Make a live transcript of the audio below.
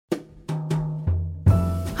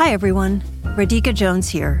Hi, everyone. Radhika Jones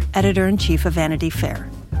here, Editor-in-Chief of Vanity Fair.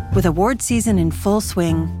 With award season in full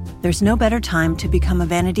swing, there's no better time to become a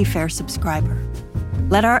Vanity Fair subscriber.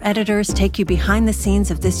 Let our editors take you behind the scenes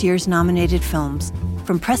of this year's nominated films,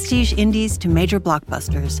 from prestige indies to major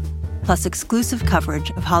blockbusters, plus exclusive coverage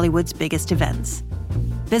of Hollywood's biggest events.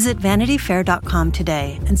 Visit VanityFair.com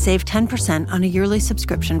today and save 10% on a yearly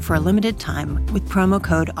subscription for a limited time with promo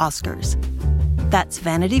code OSCARS. That's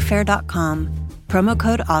VanityFair.com, promo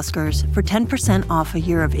code OSCARS for 10% off a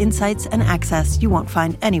year of insights and access you won't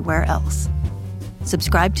find anywhere else.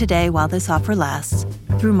 Subscribe today while this offer lasts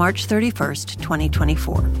through March 31st,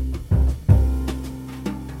 2024.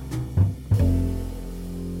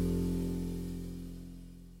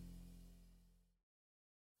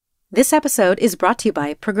 This episode is brought to you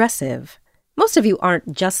by Progressive. Most of you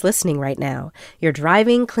aren't just listening right now. You're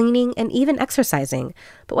driving, cleaning, and even exercising.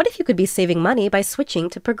 But what if you could be saving money by switching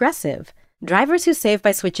to Progressive? Drivers who save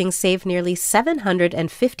by switching save nearly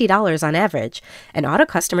 $750 on average, and auto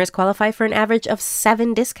customers qualify for an average of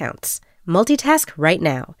 7 discounts. Multitask right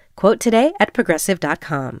now. Quote today at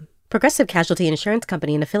Progressive.com. Progressive Casualty Insurance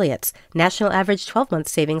Company and Affiliates. National average 12-month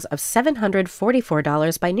savings of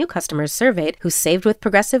 $744 by new customers surveyed who saved with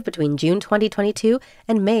Progressive between June 2022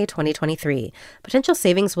 and May 2023. Potential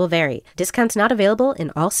savings will vary. Discounts not available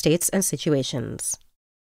in all states and situations.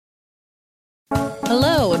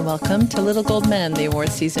 Hello and welcome to Little Gold Men, the award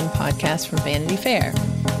season podcast from Vanity Fair.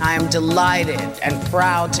 I am delighted and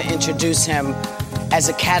proud to introduce him as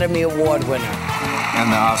Academy Award winner. And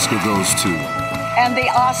the Oscar goes to... And the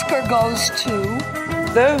Oscar goes to...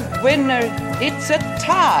 The winner, it's a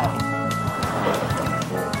tie.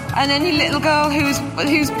 And any little girl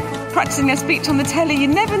who's practicing her speech on the telly, you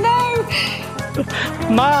never know.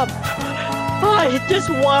 Mom, I just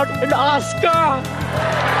want an Oscar.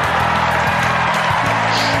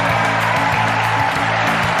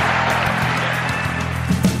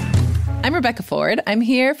 I'm Rebecca Ford. I'm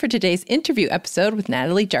here for today's interview episode with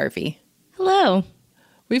Natalie Jarvie. Hello.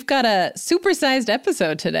 We've got a supersized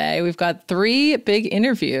episode today. We've got 3 big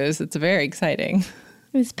interviews. It's very exciting.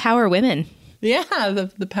 It's Power Women. Yeah,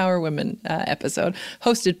 the Power Women episode,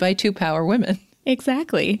 hosted by 2 power women.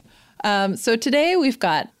 Exactly. So today we've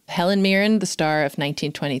got Helen Mirren, the star of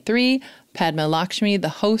 1923, Padma Lakshmi, the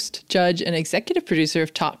host, judge, and executive producer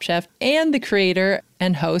of Top Chef, and the creator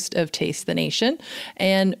and host of Taste the Nation,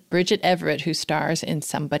 and Bridget Everett, who stars in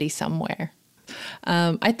Somebody Somewhere.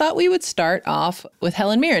 I thought we would start off with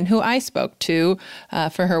Helen Mirren, who I spoke to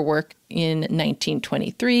for her work in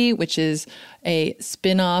 1923, which is a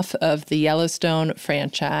spin-off of the Yellowstone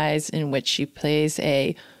franchise in which she plays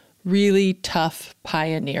a really tough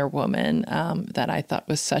pioneer woman that I thought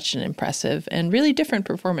was such an impressive and really different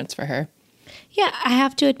performance for her. Yeah, I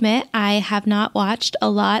have to admit, I have not watched a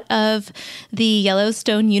lot of the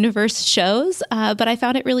Yellowstone universe shows, but I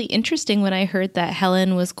found it really interesting when I heard that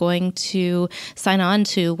Helen was going to sign on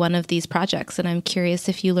to one of these projects. And I'm curious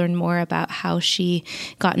if you learn more about how she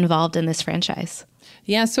got involved in this franchise.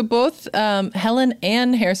 Yeah, so both Helen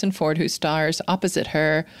and Harrison Ford, who stars opposite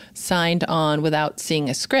her, signed on without seeing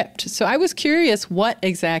a script. So I was curious what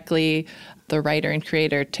exactly the writer and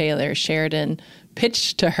creator Taylor Sheridan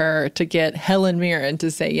pitched to her to get Helen Mirren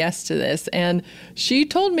to say yes to this. And she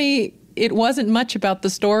told me it wasn't much about the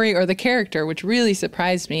story or the character, which really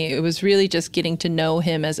surprised me. It was really just getting to know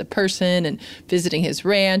him as a person and visiting his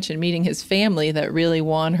ranch and meeting his family that really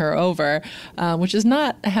won her over, which is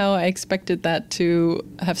not how I expected that to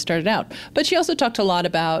have started out. But she also talked a lot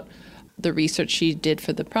about the research she did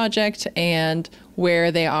for the project and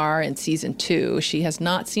where they are in season 2. She has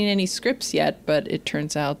not seen any scripts yet, but it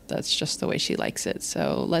turns out that's just the way she likes it.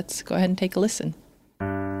 So let's go ahead and take a listen.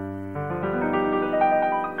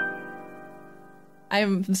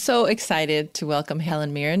 I'm so excited to welcome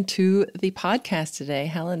Helen Mirren to the podcast today.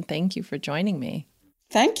 Helen, thank you for joining me.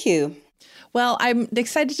 Thank you. Well, I'm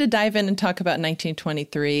excited to dive in and talk about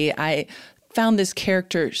 1923. I found this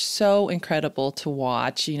character so incredible to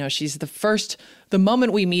watch. You know, she's the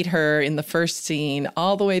moment we meet her in the first scene,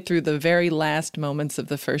 all the way through the very last moments of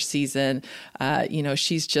the first season,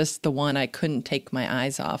 she's just the one I couldn't take my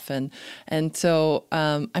eyes off. And so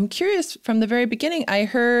I'm curious, from the very beginning, I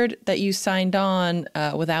heard that you signed on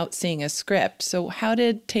without seeing a script. So how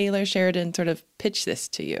did Taylor Sheridan sort of pitch this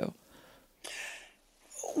to you?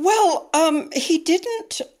 Well, he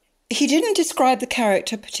didn't describe the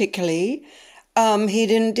character particularly. He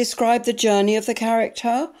didn't describe the journey of the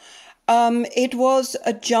character. It was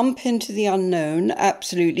a jump into the unknown,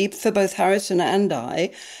 absolutely, for both Harrison and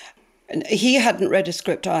I. And he hadn't read a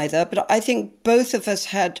script either, but I think both of us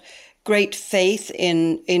had great faith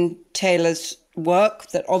in Taylor's work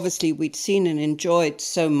that obviously we'd seen and enjoyed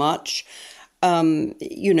so much.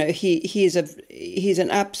 He's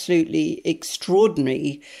an absolutely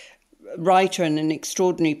extraordinary writer and an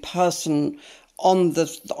extraordinary person on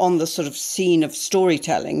the sort of scene of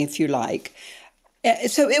storytelling, if you like.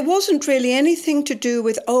 So it wasn't really anything to do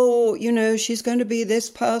with, she's going to be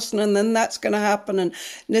this person and then that's going to happen. And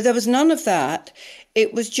no, there was none of that.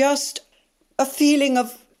 It was just a feeling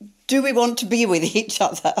of, do we want to be with each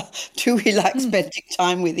other? Do we like spending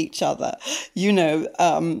time with each other?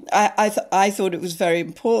 I thought it was very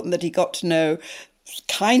important that he got to know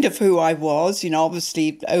kind of who I was.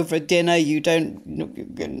 Obviously over dinner, you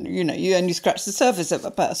only scratch the surface of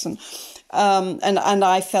a person. And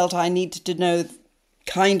I felt I needed to know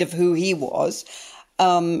kind of who he was.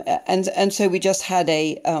 And so we just had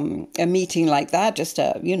a meeting like that, just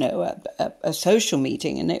a social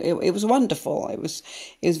meeting, and it was wonderful. It was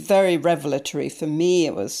very revelatory for me.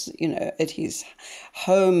 It was at his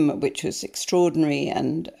home, which was extraordinary,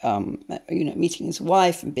 and meeting his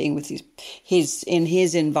wife and being with his in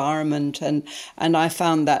his environment, and I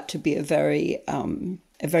found that to be a very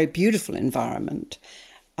beautiful environment.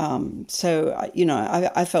 So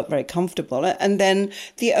I felt very comfortable, and then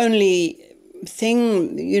the only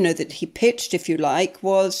thing that he pitched, if you like,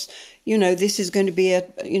 was this is going to be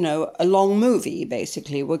a long movie.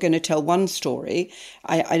 Basically, we're going to tell one story.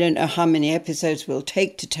 I don't know how many episodes we'll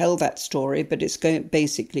take to tell that story, but it's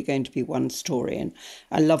basically going to be one story, and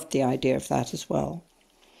I loved the idea of that as well.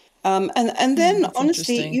 And then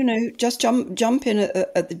honestly, just jump in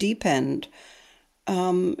at the deep end,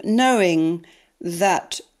 knowing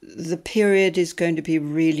that the period is going to be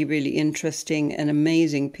really, really interesting, an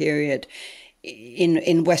amazing period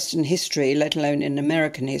in Western history, let alone in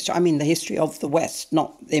American history. I mean, the history of the West,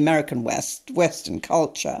 not the American West, Western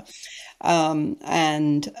culture, and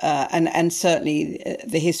certainly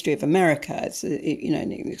the history of America. It's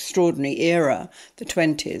an extraordinary era, the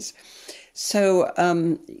 20s. So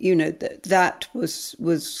that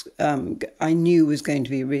was I knew was going to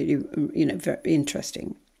be really very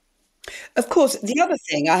interesting. Of course, the other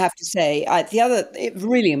thing I have to say, the other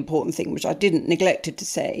really important thing, which I didn't neglected to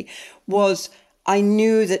say, was I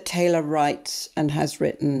knew that Taylor writes and has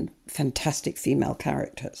written fantastic female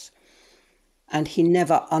characters, and he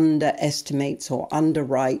never underestimates or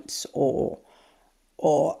underwrites or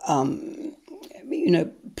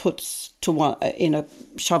puts to one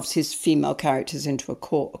shoves his female characters into a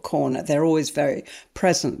corner. They're always very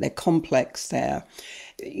present. They're complex. They're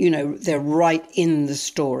right in the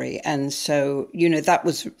story. And so, that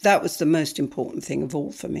was the most important thing of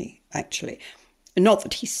all for me, actually. Not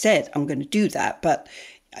that he said, I'm going to do that, but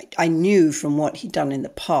I knew from what he'd done in the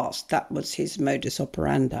past, that was his modus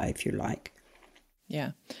operandi, if you like.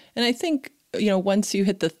 Yeah. And I think, once you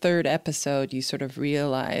hit the third episode, you sort of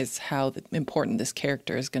realize how important this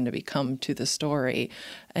character is going to become to the story.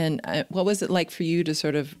 And what was it like for you to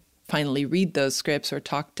sort of finally read those scripts or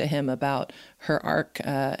talk to him about her arc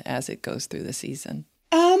as it goes through the season?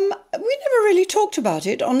 We never really talked about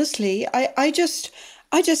it, honestly. I just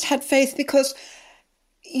had faith because,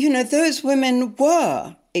 those women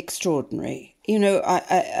were extraordinary.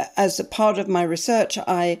 I as a part of my research,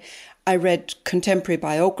 I read contemporary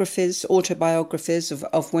autobiographies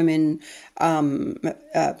of women,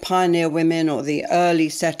 pioneer women, or the early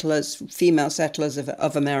settlers, female settlers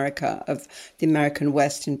of America, of the American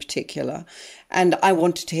West in particular. And I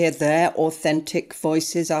wanted to hear their authentic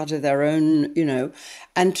voices out of their own,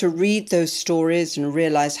 and to read those stories and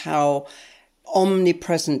realize how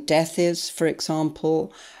omnipresent death is, for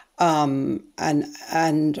example, and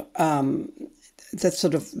the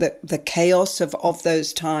sort of the chaos of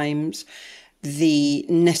those times, the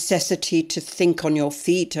necessity to think on your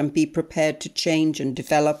feet and be prepared to change and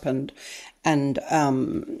develop and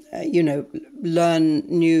learn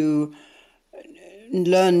new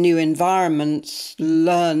environments,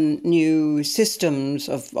 learn new systems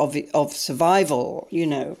of survival.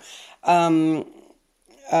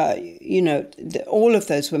 All of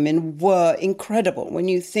those women were incredible. When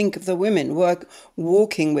you think of the women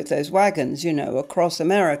walking with those wagons, across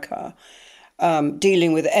America,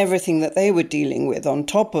 dealing with everything that they were dealing with on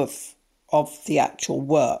top of the actual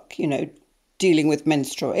work, dealing with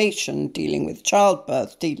menstruation, dealing with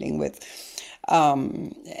childbirth, dealing with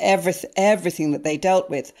everything that they dealt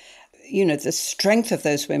with. The strength of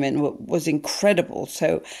those women was incredible.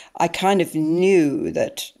 So I kind of knew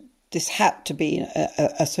that this had to be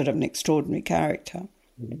a sort of an extraordinary character.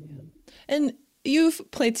 And You've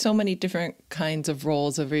played so many different kinds of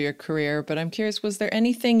roles over your career, but I'm curious, was there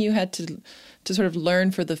anything you had to sort of learn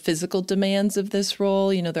for the physical demands of this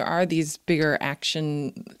role? You know, there are these bigger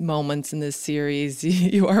action moments in this series.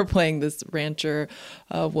 You are playing this rancher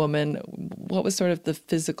woman. What was sort of the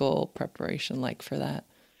physical preparation like for that?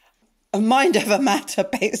 A mind over matter,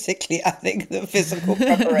 basically. I think the physical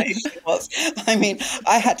preparation was. I mean,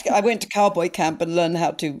 I went to cowboy camp and learned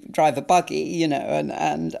how to drive a buggy, you know,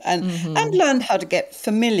 and learned how to get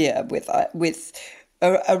familiar with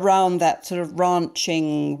around that sort of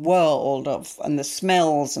ranching world and the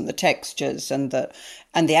smells and the textures and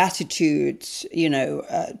the attitudes, you know,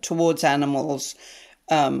 towards animals.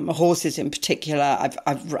 Horses in particular,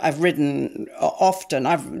 I've ridden often.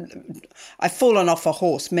 I've fallen off a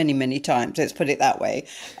horse many times. Let's put it that way.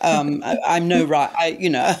 I'm no right.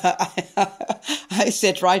 I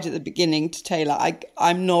said right at the beginning to Taylor,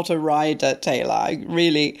 I'm not a rider, Taylor. I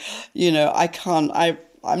really, you know, I can't.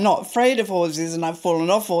 I'm not afraid of horses, and I've fallen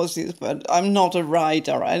off horses, but I'm not a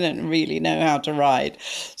rider. I don't really know how to ride.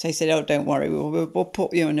 So he said, "Oh, don't worry, we'll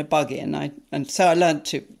put you in a buggy," and so I learned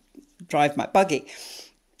to drive my buggy.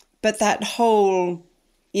 But that whole,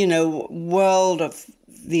 you know, world of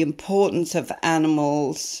the importance of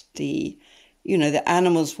animals, the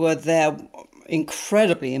animals were there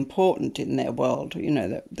incredibly important in their world. You know,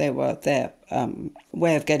 that they were their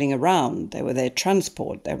way of getting around. They were their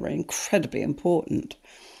transport. They were incredibly important.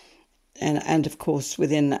 And of course,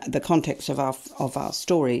 within the context of our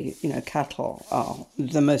story, you know, cattle are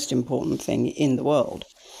the most important thing in the world,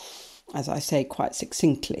 as I say quite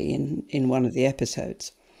succinctly in one of the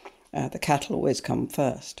episodes. The cattle always come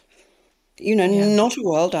first. You know, not a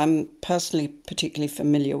world I'm personally particularly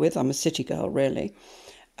familiar with. I'm a city girl, really.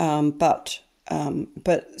 But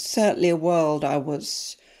certainly a world I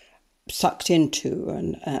was sucked into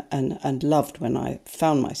and loved when I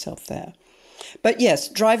found myself there. But yes,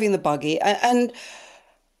 driving the buggy and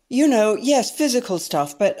you know, yes, physical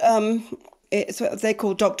stuff, but it's what they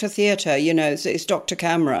call Dr. Theatre, you know, it's Dr.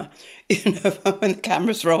 Camera. You know, when the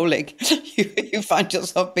camera's rolling, you find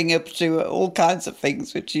yourself being able to do all kinds of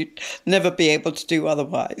things which you'd never be able to do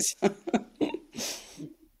otherwise.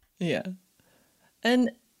 Yeah.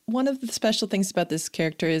 And one of the special things about this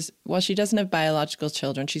character is, while she doesn't have biological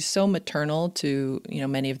children, she's so maternal to, you know,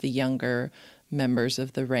 many of the younger members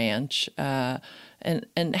of the ranch.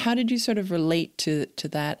 And how did you sort of relate to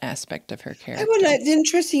that aspect of her character? Well, it's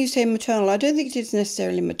interesting you say maternal. I don't think it is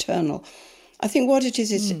necessarily maternal. I think what it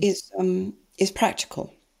is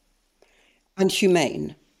practical and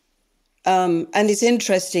humane. And it's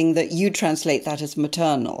interesting that you translate that as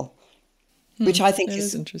maternal, which I think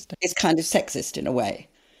is interesting. It's kind of sexist in a way,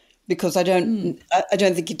 because I don't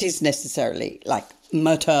think it is necessarily like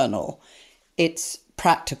maternal. It's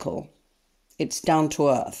practical. It's down to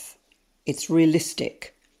earth. It's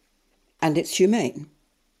realistic, and it's humane.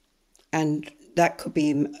 And that could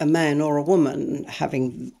be a man or a woman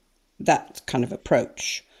having that kind of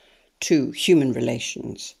approach to human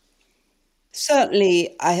relations.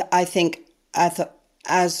 Certainly, I think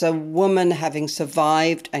as a woman having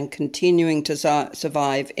survived and continuing to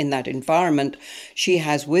survive in that environment, she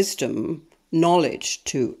has wisdom, knowledge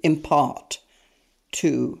to impart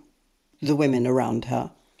to the women around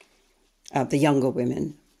her, the younger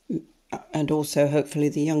women, and also hopefully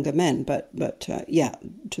the younger men, but to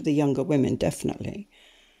the younger women, definitely.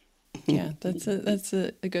 Yeah, that's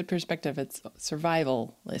a good perspective. It's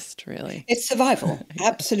survivalist, really. It's survival.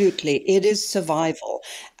 Absolutely. It is survival.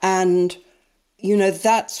 And, you know,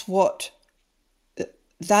 that's what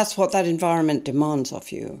that environment demands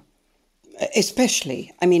of you.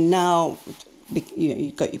 Especially, I mean, now, you know,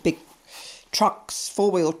 you've got your big trucks,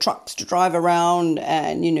 four-wheel trucks to drive around,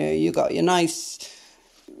 and, you know, you've got your nice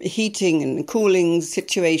heating and cooling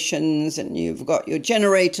situations, and you've got your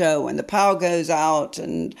generator when the power goes out,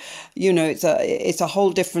 and you know it's a whole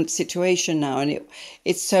different situation now. And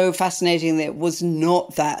it's so fascinating that it was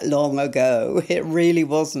not that long ago. It really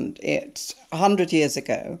wasn't. It's 100 years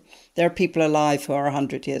ago. There are people alive who are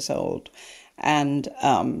 100 years old, and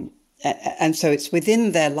so it's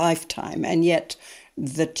within their lifetime, and yet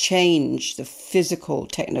the change, the physical,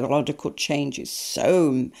 technological change is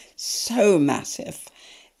so massive.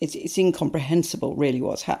 It's incomprehensible, really,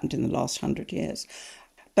 what's happened in the last 100 years.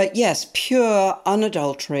 But yes, pure,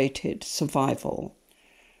 unadulterated survival.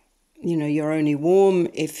 You know, you're only warm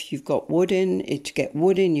if you've got wood in. To get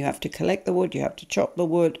wood in, you have to collect the wood, you have to chop the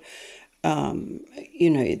wood. You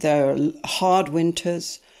know, there are hard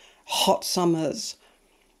winters, hot summers.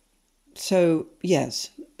 So, yes,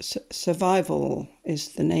 survival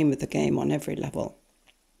is the name of the game on every level.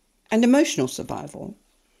 And emotional survival.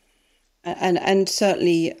 And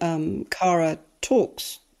certainly Cara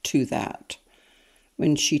talks to that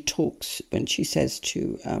when she says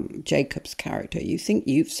to Jacob's character, "You think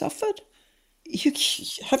you've suffered?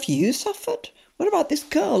 Have you suffered? What about this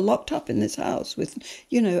girl locked up in this house with,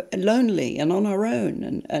 lonely and on her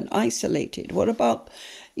own and isolated? What about,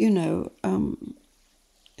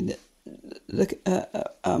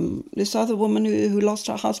 this other woman who lost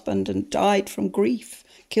her husband and died from grief,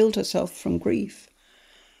 killed herself from grief?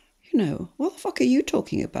 What the fuck are you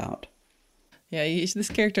talking about?" Yeah, this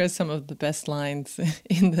character has some of the best lines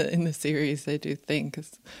in the series, I do think.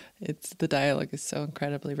 The dialogue is so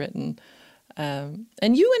incredibly written. And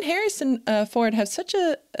you and Harrison Ford have such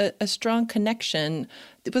a strong connection.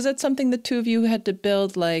 Was that something the two of you had to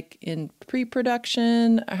build, like in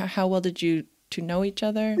pre-production? How well did you two know each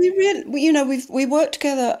other? We worked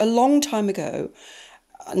together a long time ago,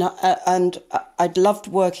 and I'd loved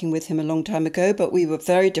working with him a long time ago. But we were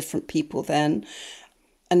very different people then,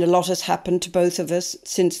 and a lot has happened to both of us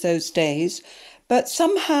since those days. But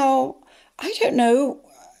somehow, I don't know.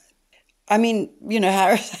 I mean,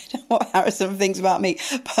 Harrison, I don't know what Harrison thinks about me,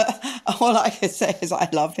 but all I can say is I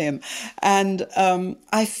love him. And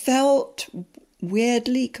I felt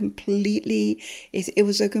weirdly, completely, it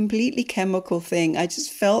was a completely chemical thing. I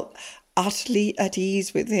just felt utterly at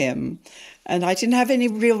ease with him. And I didn't have any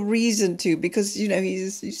real reason to, because,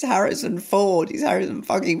 he's Harrison Ford. He's Harrison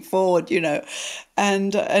fucking Ford,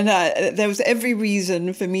 And there was every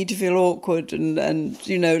reason for me to feel awkward and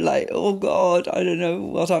like, oh God, I don't know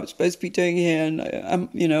what I'm supposed to be doing here, and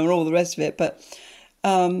and all the rest of it. But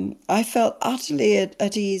I felt utterly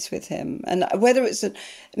at ease with him, and whether it's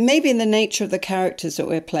maybe in the nature of the characters that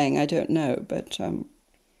we're playing, I don't know. But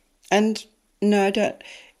and no, I don't.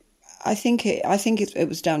 I think it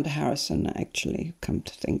was down to Harrison, actually. Come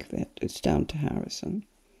to think of it, it's down to Harrison,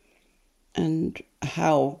 and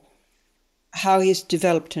how he's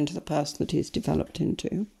developed into the person that he's developed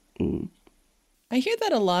into. I hear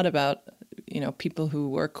that a lot about, people who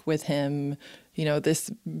work with him, this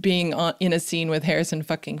being in a scene with Harrison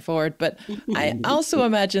fucking Ford. But I also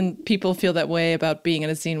imagine people feel that way about being in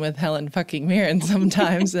a scene with Helen fucking Mirren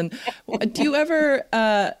sometimes. And do you ever,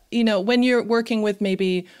 when you're working with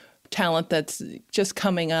maybe talent that's just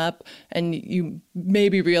coming up and you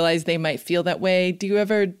maybe realize they might feel that way, do you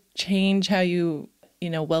ever change how you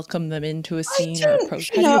welcome them into a scene or approach?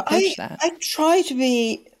 How do you approach that? I try to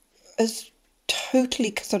be as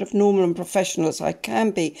totally sort of normal and professional as I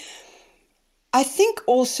can be. I think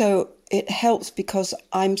also it helps because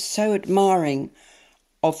I'm so admiring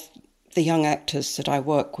of the young actors that I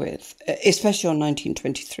work with, especially on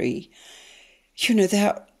 1923.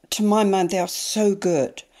 To my mind, they are so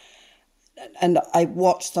good. And I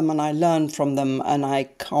watch them and I learn from them, and I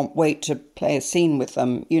can't wait to play a scene with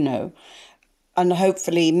them, And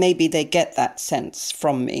hopefully maybe they get that sense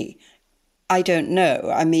from me. I don't know.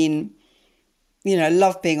 I mean, I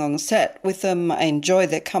love being on the set with them. I enjoy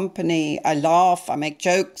their company. I laugh. I make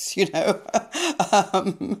jokes, and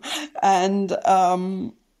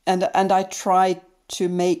I try to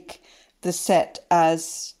make the set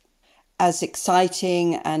as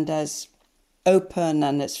exciting and as open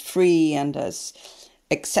and as free and as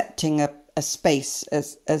accepting a space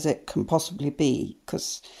as it can possibly be,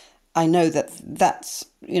 because I know that's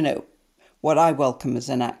what I welcome as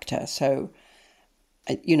an actor. So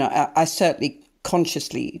I certainly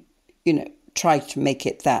consciously try to make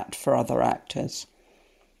it that for other actors.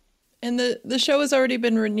 And the show has already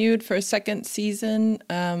been renewed for a second season.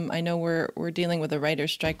 I know we're dealing with a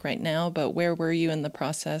writer's strike right now, but where were you in the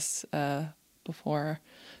process before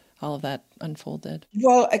all of that unfolded?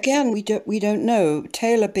 Well, again, we don't know.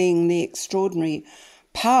 Taylor, being the extraordinary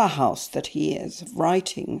powerhouse that he is of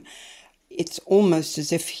writing, it's almost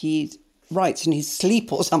as if he writes in his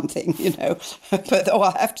sleep or something, But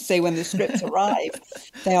I have to say, when the scripts arrive,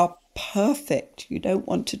 they are perfect. You don't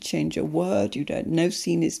want to change a word. No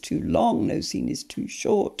scene is too long. No scene is too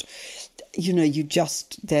short.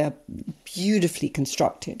 They're beautifully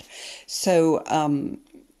constructed. So,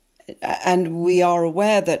 and we are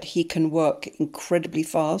aware that he can work incredibly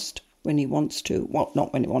fast when he wants to. Well,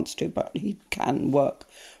 not when he wants to, but he can work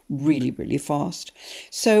really, really fast.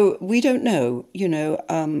 So we don't know,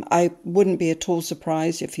 I wouldn't be at all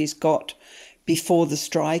surprised if he's got, before the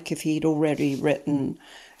strike, if he'd already written,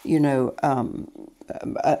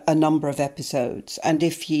 a number of episodes. And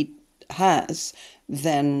if he has,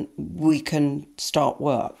 then we can start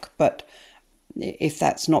work. But if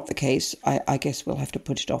that's not the case, I guess we'll have to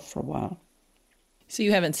put it off for a while. So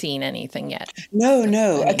you haven't seen anything yet? No.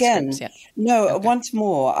 Again, yet? no. Okay. Once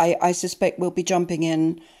more, I suspect we'll be jumping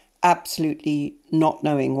in absolutely not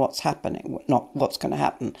knowing what's happening, not what's going to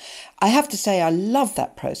happen. I have to say, I love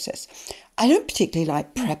that process. I don't particularly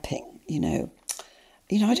like prepping, I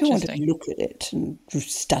don't want to look at it and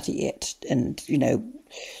study it and,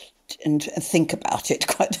 and think about it,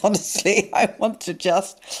 quite honestly. I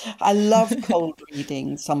love cold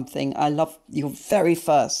reading something. I love your very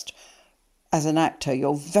first, as an actor,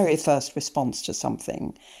 your very first response to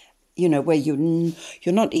something, where you're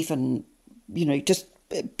not even, just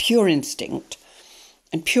pure instinct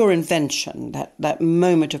and pure invention, that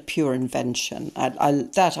moment of pure invention.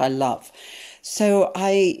 I love. So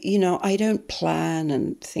I don't plan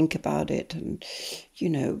and think about it. And,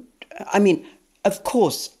 of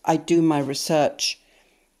course, I do my research,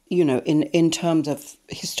 in terms of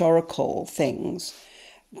historical things.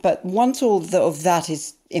 But once all of that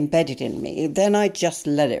is embedded in me, then I just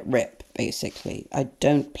let it rip, basically. I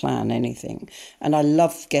don't plan anything. And I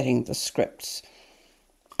love getting the scripts.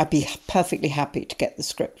 I'd be perfectly happy to get the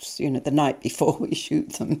scripts, the night before we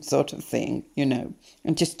shoot them, sort of thing,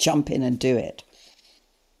 and just jump in and do it.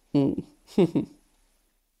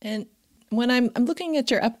 And when I'm looking at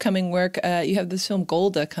your upcoming work, you have this film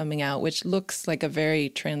Golda coming out, which looks like a very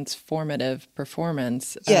transformative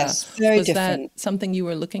performance. Yes, very was different. Was that something you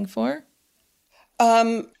were looking for?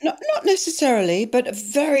 Not necessarily, but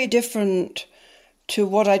very different to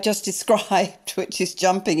what I just described, which is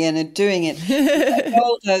jumping in and doing it.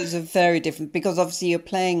 Goldas are very different because obviously you're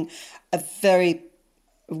playing a very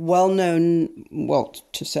well-known,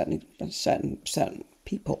 to certain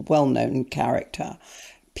people, well-known character.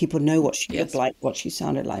 People know what she looked like, what she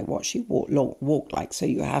sounded like, what she walked like. So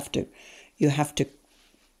you have to,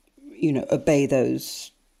 obey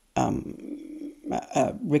those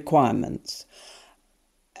requirements.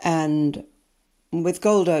 And with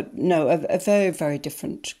Golda, no, a very, very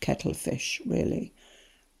different kettle of fish, really.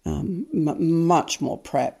 Much more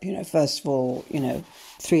prep, first of all,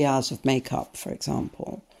 3 hours of makeup, for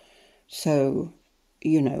example. So,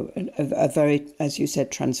 a very, as you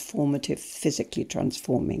said, transformative, physically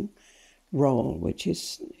transforming role, which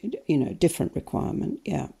is, different requirement,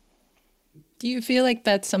 yeah. Do you feel like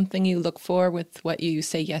that's something you look for with what you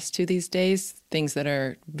say yes to these days? Things that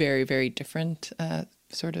are very, very different,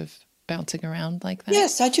 sort of bouncing around like that?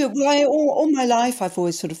 Yes, I do. Well, all my life, I've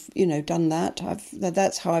always sort of, done that.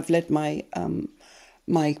 That's how I've led my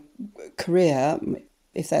my career,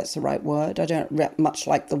 if that's the right word. I don't much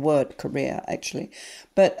like the word career, actually,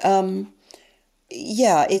 but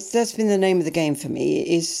that's been the name of the game for me.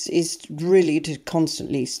 Is really to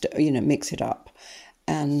constantly, mix it up,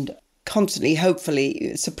 and constantly,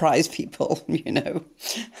 hopefully, surprise people,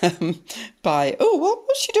 by,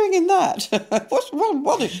 what's she doing in that?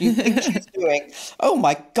 What does she think she's doing? Oh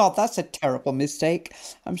my God, that's a terrible mistake.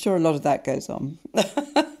 I'm sure a lot of that goes on.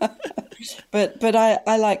 But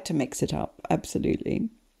I like to mix it up, absolutely.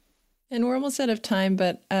 And we're almost out of time,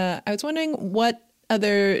 but I was wondering what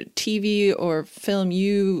other TV or film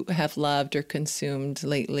you have loved or consumed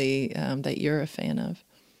lately that you're a fan of.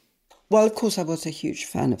 Well, of course, I was a huge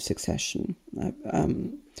fan of Succession.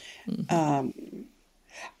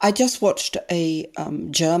 I just watched a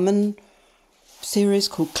German series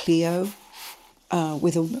called Cleo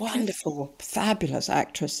with a wonderful, fabulous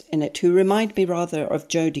actress in it who reminded me rather of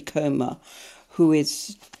Jodie Comer, who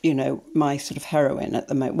is, my sort of heroine at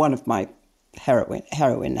the moment, one of my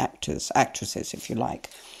heroine actresses, if you like.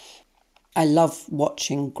 I love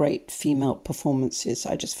watching great female performances.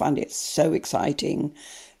 I just find it so exciting,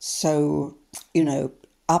 so,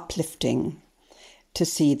 uplifting to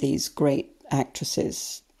see these great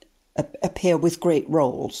actresses appear with great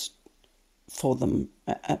roles for them.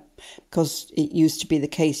 Because it used to be the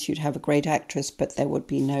case you'd have a great actress, but there would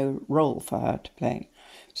be no role for her to play.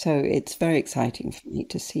 So it's very exciting for me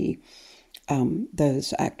to see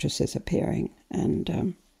those actresses appearing.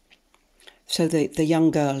 And so the young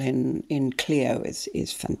girl in Cleo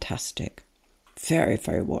is fantastic. Very,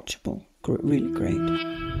 very watchable. Really great.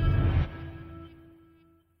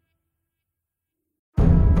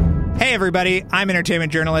 Hey everybody, I'm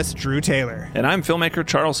entertainment journalist Drew Taylor. And I'm filmmaker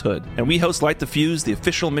Charles Hood, and we host Light the Fuse, the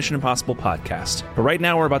official Mission Impossible podcast. But right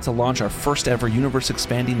now we're about to launch our first ever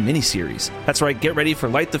universe-expanding miniseries. That's right, get ready for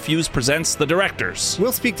Light the Fuse presents The Directors.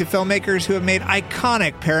 We'll speak to filmmakers who have made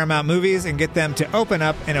iconic Paramount movies and get them to open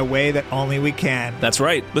up in a way that only we can. That's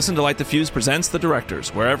right, listen to Light the Fuse presents The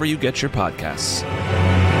Directors, wherever you get your podcasts.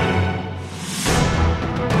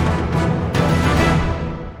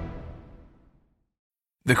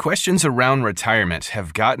 The questions around retirement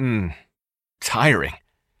have gotten tiring.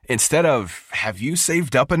 Instead of, have you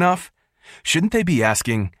saved up enough? Shouldn't they be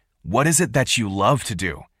asking, what is it that you love to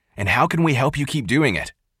do? And how can we help you keep doing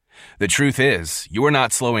it? The truth is, you're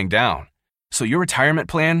not slowing down. So your retirement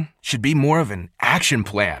plan should be more of an action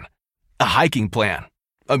plan, a hiking plan,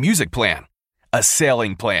 a music plan, a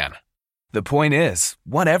sailing plan. The point is,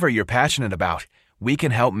 whatever you're passionate about, we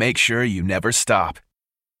can help make sure you never stop.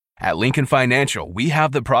 At Lincoln Financial, we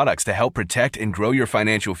have the products to help protect and grow your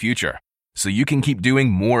financial future so you can keep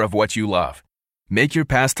doing more of what you love. Make your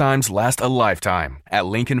pastimes last a lifetime at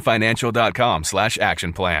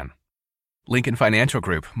lincolnfinancial.com/action plan. Lincoln Financial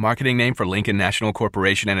Group, marketing name for Lincoln National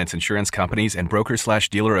Corporation and its insurance companies and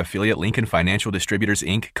broker/dealer affiliate Lincoln Financial Distributors,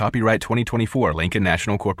 Inc., copyright 2024, Lincoln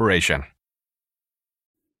National Corporation.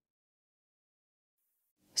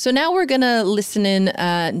 So now we're going to listen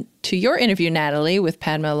in to your interview, Natalie, with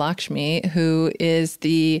Padma Lakshmi, who is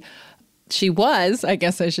she was, I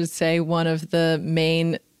guess I should say, one of the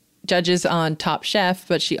main judges on Top Chef,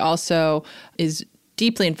 but she also is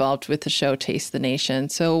deeply involved with the show Taste the Nation.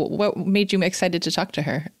 So what made you excited to talk to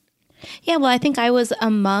her? Yeah, well, I think I was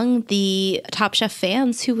among the Top Chef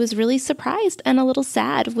fans who was really surprised and a little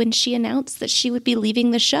sad when she announced that she would be leaving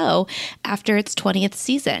the show after its 20th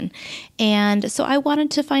season. And so I wanted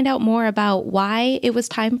to find out more about why it was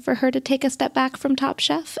time for her to take a step back from Top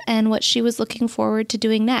Chef and what she was looking forward to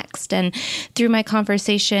doing next. And through my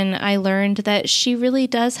conversation, I learned that she really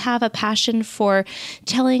does have a passion for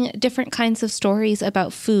telling different kinds of stories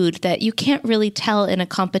about food that you can't really tell in a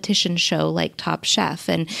competition show like Top Chef.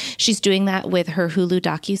 And she's doing that with her Hulu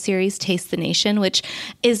docuseries, Taste the Nation, which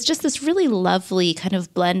is just this really lovely kind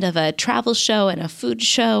of blend of a travel show and a food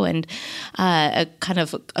show and a kind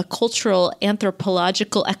of a cultural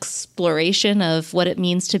anthropological exploration of what it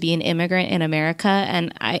means to be an immigrant in America.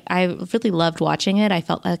 And I really loved watching it. I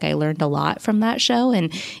felt like I learned a lot from that show. And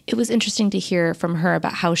it was interesting to hear from her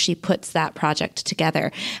about how she puts that project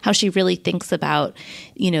together, how she really thinks about,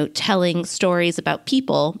 telling stories about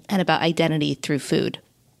people and about identity through food.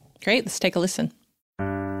 Great. Let's take a listen.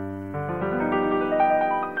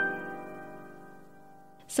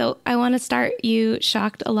 So I want to start, you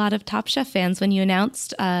shocked a lot of Top Chef fans when you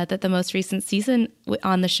announced that the most recent season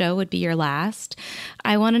on the show would be your last.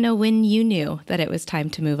 I want to know when you knew that it was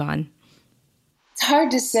time to move on. It's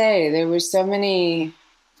hard to say. There were so many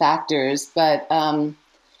factors, but, the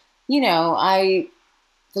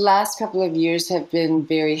last couple of years have been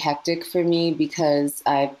very hectic for me because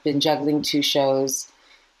I've been juggling 2 shows.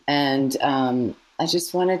 And I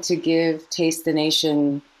just wanted to give Taste the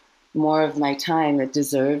Nation more of my time. It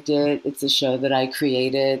deserved it. It's a show that I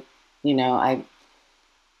created. I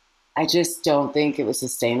just don't think it was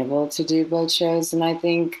sustainable to do both shows. And I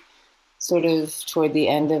think sort of toward the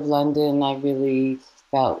end of London, I really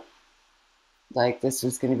felt like this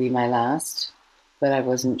was going to be my last, but I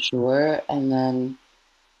wasn't sure. And then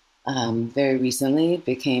very recently it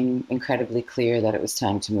became incredibly clear that it was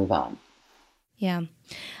time to move on. Yeah.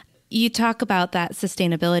 You talk about that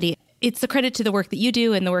sustainability. It's a credit to the work that you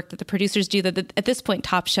do and the work that the producers do that at this point,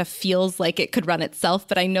 Top Chef feels like it could run itself.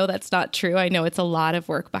 But I know that's not true. I know it's a lot of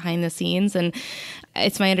work behind the scenes. And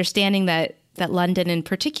it's my understanding that London in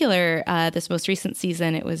particular, this most recent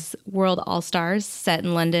season, it was World All-Stars set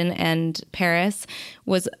in London and Paris,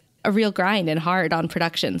 was a real grind and hard on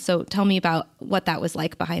production. So tell me about what that was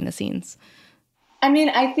like behind the scenes. I mean,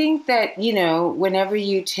 I think that, whenever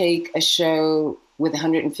you take a show with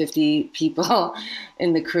 150 people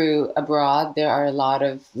in the crew abroad, there are a lot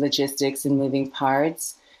of logistics and moving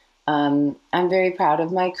parts. I'm very proud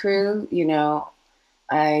of my crew.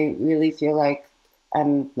 I really feel like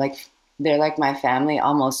they're like my family,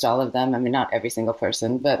 almost all of them. I mean, not every single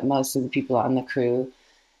person, but most of the people on the crew.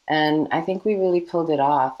 And I think we really pulled it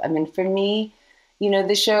off. I mean, for me,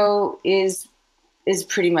 the show is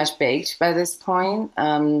pretty much baked by this point.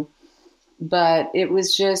 But it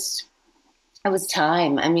was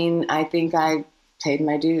time. I mean, I think I paid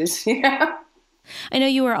my dues. I know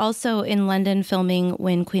you were also in London filming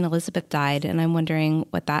when Queen Elizabeth died, and I'm wondering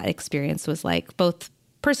what that experience was like, both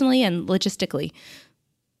personally and logistically.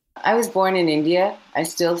 I was born in India. I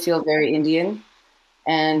still feel very Indian.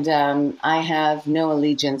 And I have no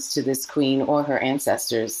allegiance to this queen or her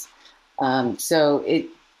ancestors. So it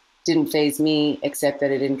didn't faze me, except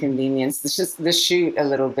that it inconvenienced the shoot a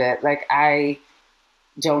little bit. Like, I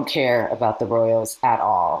don't care about the royals at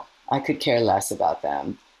all. I could care less about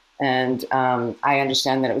them. And I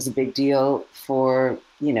understand that it was a big deal for,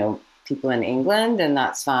 people in England, and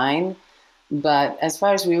that's fine. But as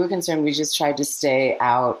far as we were concerned, we just tried to stay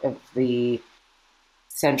out of the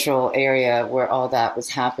central area where all that was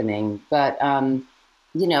happening. But,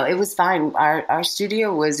 it was fine. Our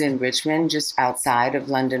studio was in Richmond, just outside of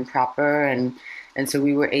London proper. And so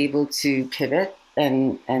we were able to pivot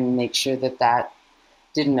and make sure that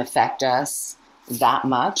didn't affect us. that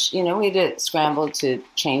much. You know, we had to scramble to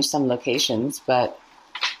change some locations, but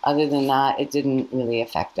other than that, it didn't really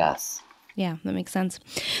affect us. Yeah, that makes sense.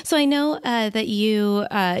 So I know that you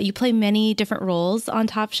play many different roles on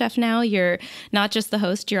Top Chef now. You're not just the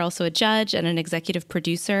host, you're also a judge and an executive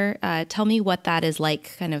producer. Tell me what that is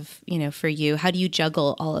like kind of, you know, for you. How do you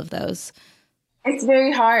juggle all of those? It's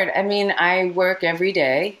very hard. I mean, I work every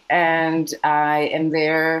day and I am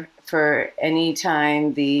there for any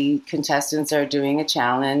time the contestants are doing a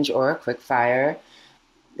challenge or a quick fire.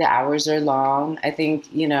 The hours are long. I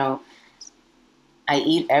think, you know, I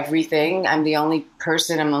eat everything. I'm the only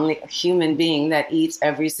human being that eats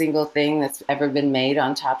every single thing that's ever been made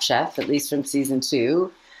on Top Chef, at least from season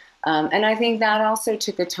 2. And I think that also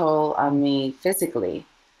took a toll on me physically.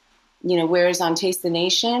 You know, whereas on Taste the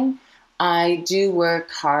Nation, I do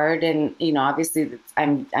work hard, and, you know, obviously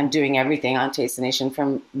I'm doing everything on Taste the Nation,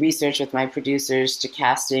 from research with my producers to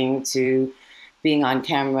casting to being on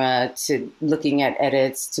camera to looking at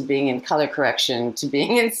edits to being in color correction to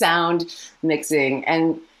being in sound mixing.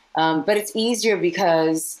 And but it's easier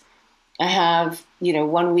because I have, you know,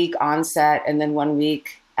 1 week on set and then 1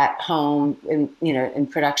 week at home in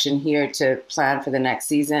production here to plan for the next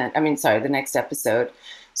season. The next episode.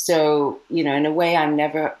 So, you know, in a way, I'm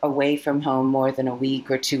never away from home more than a week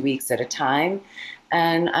or 2 weeks at a time.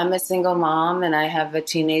 And I'm a single mom and I have a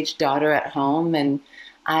teenage daughter at home and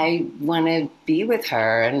I want to be with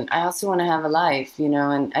her. And I also want to have a life, you know,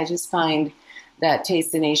 and I just find that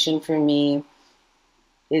Taste the Nation for me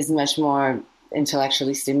is much more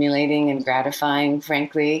intellectually stimulating and gratifying,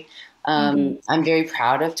 frankly. I'm very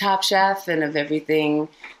proud of Top Chef and of everything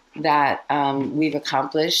that we've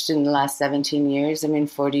accomplished in the last 17 years. I mean,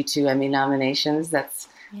 42 Emmy nominations, that's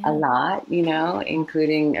a lot, you know,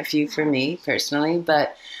 including a few for me personally.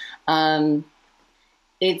 But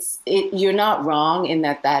you're not wrong in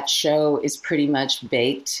that show is pretty much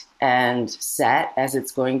baked and set as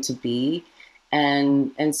it's going to be.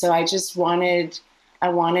 And so I just wanted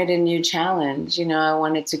a new challenge. You know, I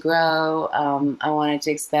wanted to grow. I wanted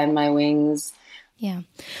to expand my wings. Yeah.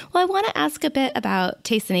 Well, I want to ask a bit about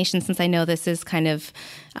Taste the Nation, since I know this is kind of,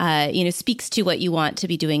 speaks to what you want to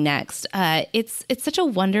be doing next. It's such a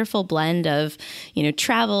wonderful blend of, you know,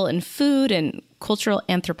 travel and food and cultural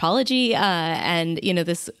anthropology and, you know,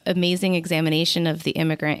 this amazing examination of the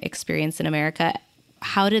immigrant experience in America.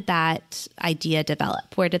 How did that idea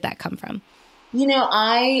develop? Where did that come from? You know,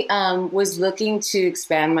 I was looking to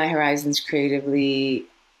expand my horizons creatively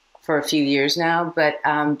for a few years now, but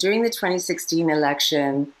during the 2016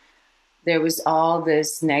 election, there was all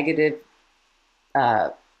this negative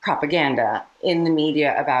propaganda in the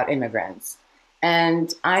media about immigrants.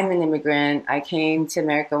 And I'm an immigrant. I came to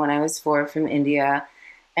America when I was 4 from India,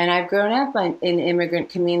 and I've grown up in immigrant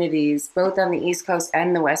communities, both on the East Coast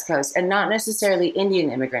and the West Coast, and not necessarily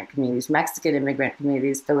Indian immigrant communities, Mexican immigrant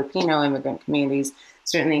communities, Filipino immigrant communities,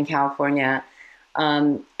 certainly in California.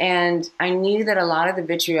 And I knew that a lot of the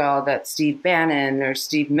vitriol that Steve Bannon or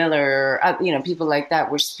Steve Miller, people like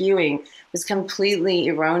that were spewing was completely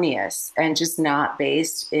erroneous and just not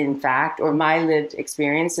based in fact or my lived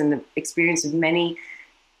experience and the experience of many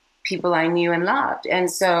people I knew and loved.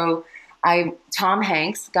 And so Tom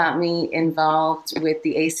Hanks got me involved with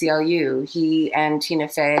the ACLU. He and Tina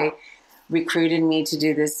Fey recruited me to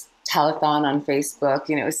do this telethon on Facebook.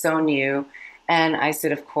 You know, it was so new. And I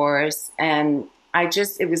said, of course. And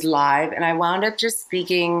it was live, and I wound up just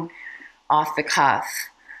speaking off the cuff.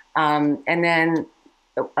 And then,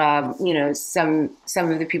 some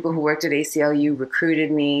of the people who worked at ACLU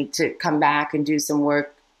recruited me to come back and do some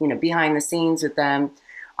work, you know, behind the scenes with them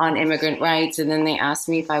on immigrant rights. And then they asked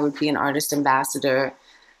me if I would be an artist ambassador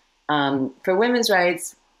for women's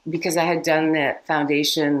rights, because I had done the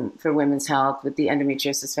Foundation for Women's Health with the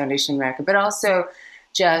Endometriosis Foundation America, but also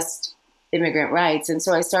just immigrant rights. And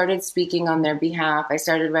so I started speaking on their behalf. I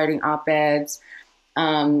started writing op-eds.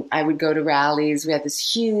 I would go to rallies. We had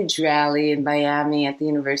this huge rally in Miami at the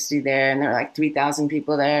university there, and there were like 3,000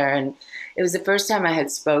 people there. And it was the first time I had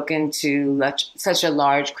spoken to such a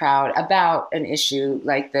large crowd about an issue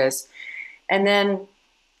like this. And then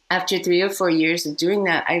after 3 or 4 years of doing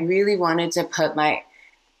that, I really wanted to put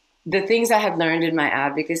the things I had learned in my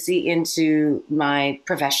advocacy into my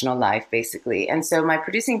professional life, basically. And so my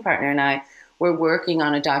producing partner and I were working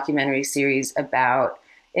on a documentary series about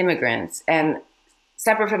immigrants. And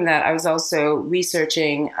separate from that, I was also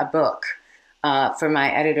researching a book for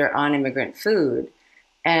my editor on immigrant food.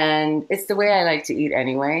 And it's the way I like to eat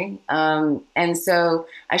anyway. And so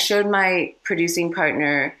I showed my producing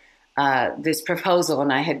partner this proposal,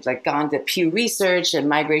 and I had gone to Pew Research and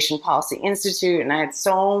Migration Policy Institute, and I had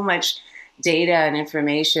so much data and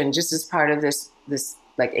information just as part of this this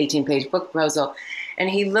like 18-page book proposal. And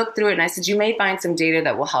he looked through it and I said, you may find some data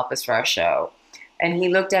that will help us for our show. And he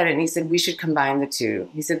looked at it and he said, we should combine the two.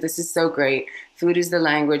 He said, this is so great. Food is the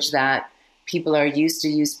language that people are used to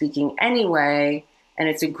you speaking anyway. And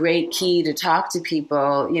it's a great key to talk to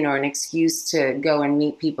people, you know, an excuse to go and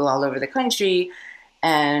meet people all over the country.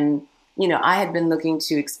 And, you know, I had been looking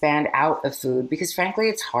to expand out of food because frankly,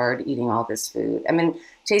 it's hard eating all this food. I mean,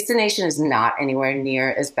 Taste the Nation is not anywhere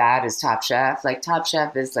near as bad as Top Chef. Like Top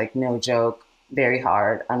Chef is like no joke, very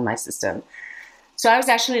hard on my system. So I was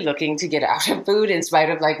actually looking to get out of food in spite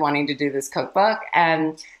of like wanting to do this cookbook.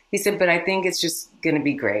 And he said, but I think it's just going to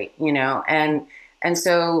be great, you know? And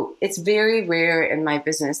so it's very rare in my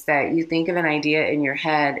business that you think of an idea in your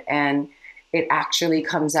head and it actually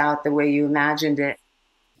comes out the way you imagined it.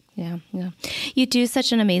 Yeah. You do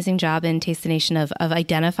such an amazing job in Taste the Nation of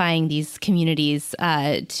identifying these communities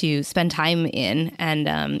to spend time in.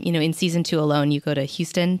 And, you know, in season 2 alone, you go to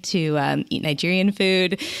Houston to eat Nigerian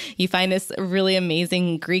food. You find this really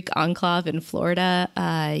amazing Greek enclave in Florida.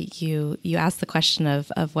 You ask the question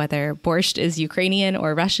of whether borscht is Ukrainian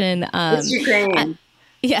or Russian. It's Ukrainian.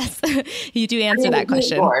 Yes, you do answer that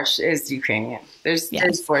question. Borscht is Ukrainian. There's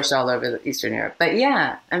borscht all over Eastern Europe. But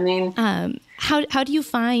yeah, I mean... How do you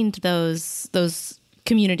find those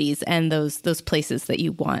communities and those places that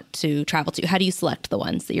you want to travel to? How do you select the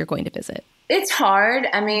ones that you're going to visit? It's hard.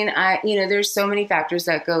 I mean, there's so many factors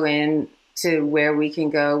that go in to where we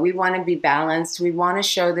can go. We want to be balanced. We want to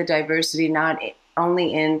show the diversity not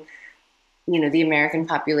only in, you know, the American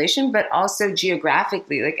population, but also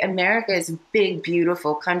geographically. Like America is a big,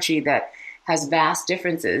 beautiful country that has vast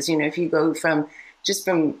differences. You know, if you go from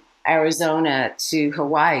Arizona to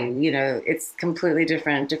Hawaii, you know, it's completely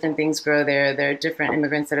different. Different things grow there. There are different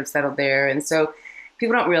immigrants that have settled there. And so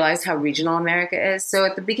people don't realize how regional America is. So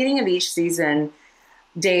at the beginning of each season,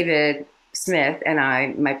 David Smith and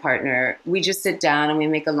I, my partner, we just sit down and we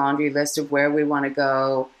make a laundry list of where we want to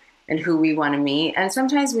go and who we want to meet. And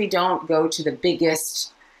sometimes we don't go to the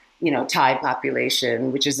biggest, you know, Thai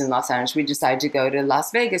population, which is in Los Angeles. We decide to go to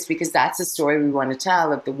Las Vegas because that's a story we want to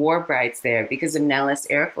tell of the war brides there because of Nellis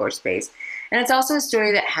Air Force Base. And it's also a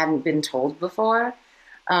story that hadn't been told before.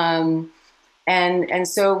 And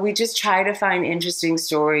so we just try to find interesting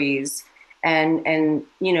stories. And,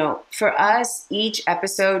 you know, for us, each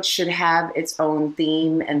episode should have its own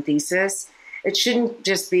theme and thesis. It shouldn't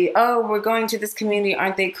just be, oh, we're going to this community.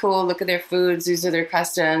 Aren't they cool? Look at their foods. These are their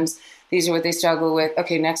customs. These are what they struggle with.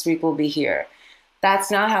 Okay, next week we'll be here.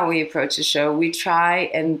 That's not how we approach the show. We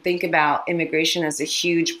try and think about immigration as a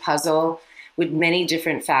huge puzzle with many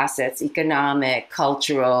different facets, economic,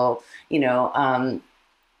 cultural, you know,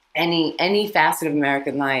 any facet of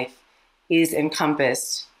American life is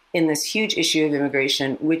encompassed in this huge issue of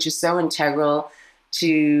immigration, which is so integral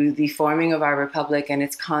to the forming of our republic and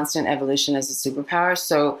its constant evolution as a superpower.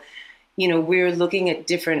 So, you know, we're looking at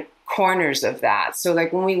different corners of that. So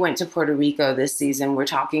like when we went to Puerto Rico this season, we're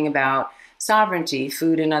talking about sovereignty,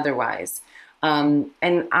 food and otherwise. And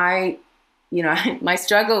I, you know, my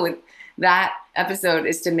struggle with that episode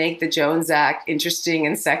is to make the Jones Act interesting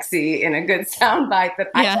and sexy in a good soundbite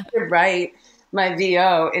that I have to write my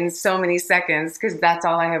VO in so many seconds because that's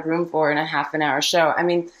all I have room for in a half an hour show. I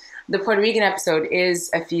mean, the Puerto Rican episode is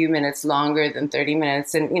a few minutes longer than 30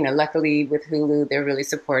 minutes. And, you know, luckily with Hulu, they're really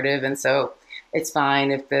supportive. And so it's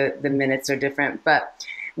fine if the minutes are different. But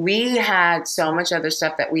we had so much other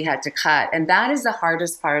stuff that we had to cut. And that is the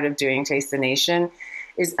hardest part of doing Taste the Nation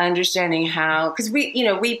is understanding how, because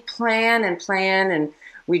we plan and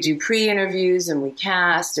we do pre-interviews and we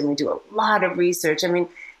cast and we do a lot of research. I mean,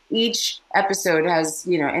 each episode has,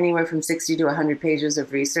 you know, anywhere from 60 to 100 pages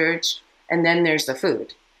of research. And then there's the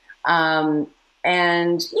food. And,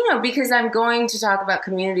 you know, because I'm going to talk about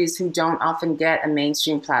communities who don't often get a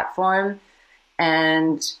mainstream platform.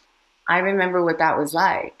 And I remember what that was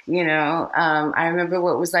like, you know. I remember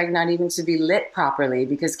what it was like not even to be lit properly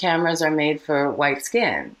because cameras are made for white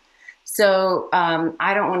skin. So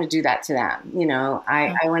I don't want to do that to them. You know,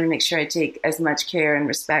 I want to make sure I take as much care and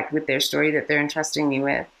respect with their story that they're entrusting me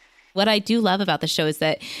with. What I do love about the show is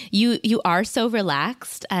that you are so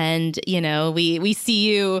relaxed, and you know we see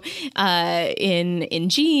you in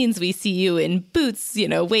jeans, we see you in boots, you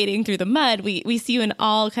know, wading through the mud. We see you in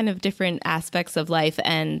all kind of different aspects of life,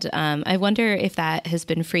 and I wonder if that has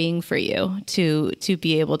been freeing for you to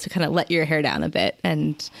be able to kind of let your hair down a bit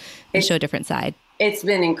and show a different side. It's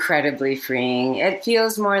been incredibly freeing. It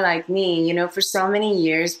feels more like me. You know, for so many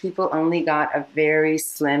years, people only got a very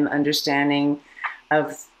slim understanding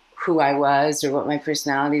of who I was or what my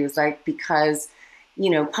personality was like because,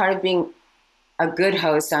 you know, part of being a good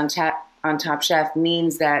host on Top Chef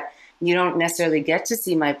means that you don't necessarily get to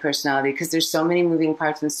see my personality because there's so many moving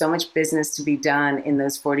parts and so much business to be done in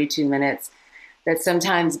those 42 minutes that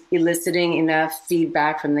sometimes eliciting enough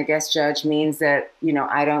feedback from the guest judge means that, you know,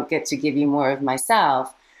 I don't get to give you more of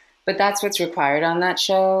myself. But that's what's required on that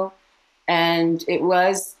show. And it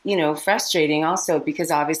was, you know, frustrating also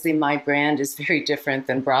because obviously my brand is very different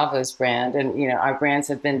than Bravo's brand. And, you know, our brands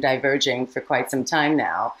have been diverging for quite some time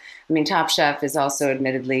now. I mean, Top Chef is also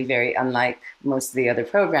admittedly very unlike most of the other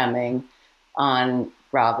programming on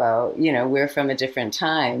Bravo. You know, we're from a different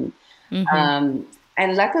time. Mm-hmm.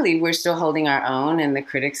 And luckily, we're still holding our own and the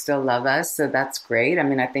critics still love us. So that's great. I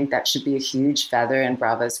mean, I think that should be a huge feather in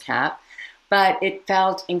Bravo's cap. But it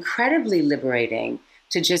felt incredibly liberating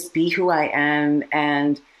to just be who I am.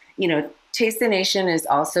 And, you know, Taste the Nation is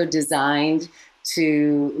also designed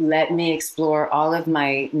to let me explore all of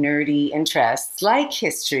my nerdy interests like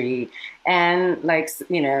history and like,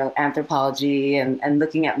 you know, anthropology and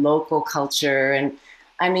looking at local culture. And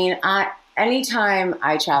I mean, anytime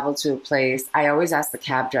I travel to a place, I always ask the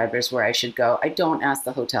cab drivers where I should go. I don't ask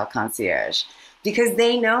the hotel concierge because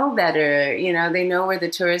they know better, you know, they know where the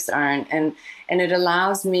tourists aren't. And it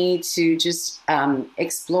allows me to just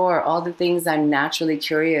explore all the things I'm naturally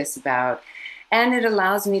curious about. And it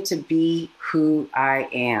allows me to be who I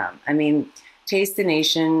am. I mean, Taste the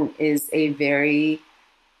Nation is a very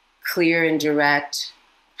clear and direct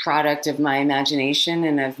product of my imagination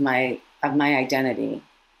and of my identity.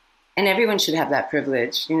 And everyone should have that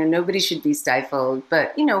privilege. You know, nobody should be stifled.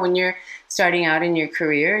 But, you know, when you're starting out in your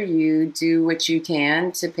career, you do what you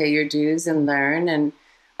can to pay your dues and learn. And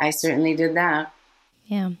I certainly did that.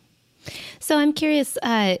 Yeah. So I'm curious,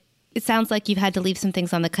 it sounds like you've had to leave some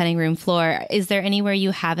things on the cutting room floor. Is there anywhere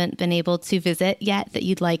you haven't been able to visit yet that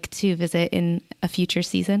you'd like to visit in a future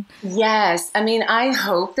season? Yes. I mean, I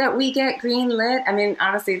hope that we get greenlit. I mean,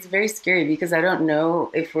 honestly, it's very scary because I don't know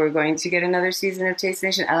if we're going to get another season of Taste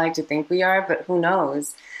Nation. I like to think we are, but who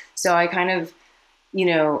knows? So I kind of, you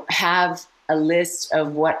know, have a list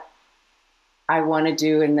of what I want to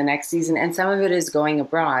do in the next season. And some of it is going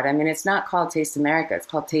abroad. I mean, it's not called Taste America. It's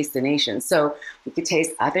called Taste the Nation. So we could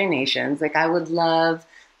taste other nations. Like I would love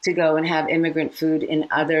to go and have immigrant food in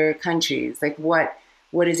other countries. Like what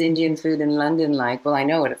is Indian food in London like? Well, I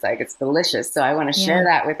know what it's like. It's delicious. So I want to share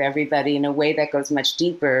that with everybody in a way that goes much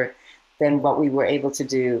deeper than what we were able to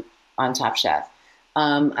do on Top Chef.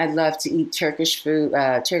 I'd love to eat Turkish food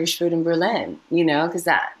in Berlin, you know, because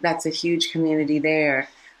that's a huge community there.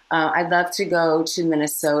 I'd love to go to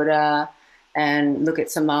Minnesota and look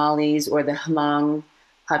at Somalis or the Hmong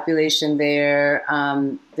population there.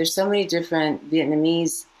 There's so many different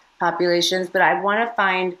Vietnamese populations, but I want to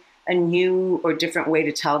find a new or different way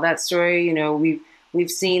to tell that story. You know,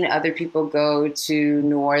 we've seen other people go to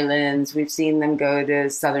New Orleans. We've seen them go to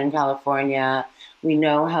Southern California. We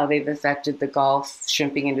know how they've affected the Gulf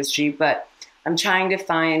shrimping industry, but I'm trying to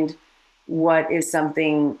find what is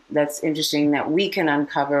something that's interesting that we can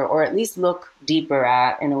uncover or at least look deeper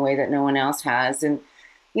at in a way that no one else has. And,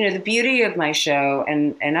 you know, the beauty of my show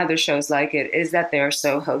and other shows like it is that they're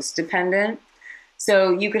so host dependent.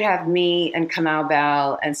 So you could have me and Kamau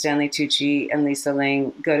Bell and Stanley Tucci and Lisa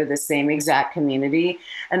Ling go to the same exact community.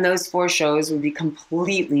 And those 4 shows would be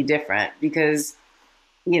completely different because,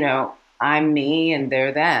 you know, I'm me and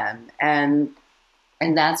they're them. And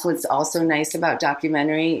that's what's also nice about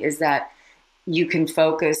documentary is that you can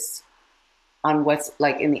focus on what's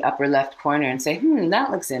like in the upper left corner and say,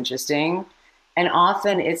 that looks interesting. And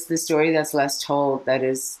often it's the story that's less told that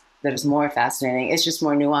is more fascinating. It's just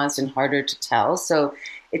more nuanced and harder to tell. So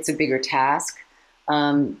it's a bigger task.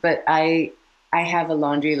 But I have a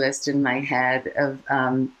laundry list in my head of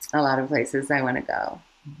a lot of places I want to go.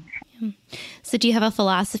 So do you have a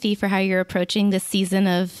philosophy for how you're approaching this season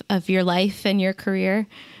of your life and your career?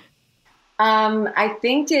 I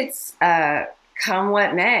think it's come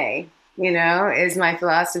what may, you know, is my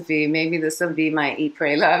philosophy. Maybe this will be my Eat,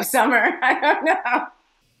 Pray, Love summer. I don't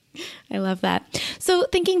know. I love that. So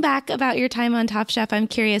thinking back about your time on Top Chef, I'm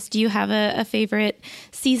curious, do you have a favorite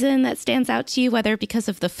season that stands out to you, whether because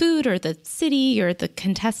of the food or the city or the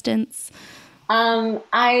contestants?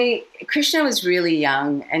 Krishna was really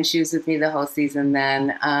young and she was with me the whole season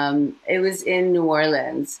then. It was in New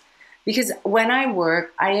Orleans because when I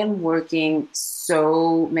work, I am working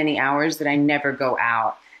so many hours that I never go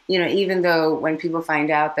out. You know, even though when people find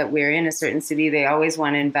out that we're in a certain city, they always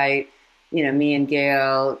want to invite, you know, me and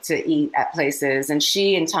Gail to eat at places. And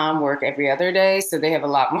she and Tom work every other day, so they have a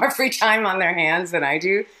lot more free time on their hands than I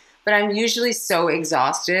do. But I'm usually so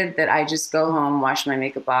exhausted that I just go home, wash my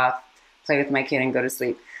makeup off, play with my kid and go to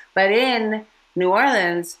sleep. But in New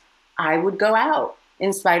Orleans, I would go out.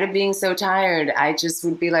 in spite of being so tired, I just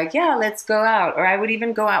would be like, yeah, let's go out. Or I would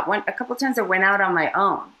even go out. A couple of times I went out on my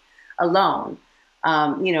own, alone.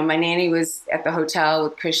 My nanny was at the hotel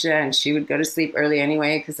with Krishna, and she would go to sleep early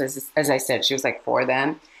anyway, because as I said, she was like 4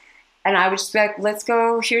 then. And I would just be like, let's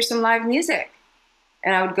go hear some live music.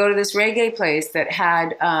 And I would go to this reggae place that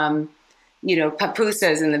had,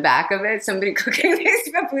 papusas in the back of it, somebody cooking these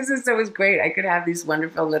papusas. So it was great. I could have these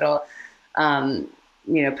wonderful little,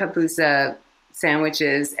 papusa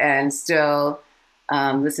sandwiches and still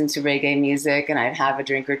listen to reggae music. And I'd have a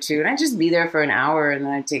drink or two, and I'd just be there for an hour, and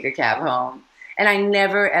then I'd take a cab home. And I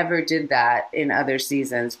never, ever did that in other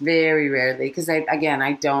seasons, very rarely, because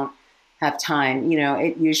I don't have time.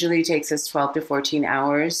 It usually takes us 12 to 14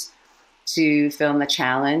 hours to film a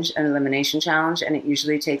challenge, an elimination challenge. And it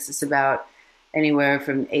usually takes us about anywhere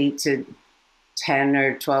from 8 to 10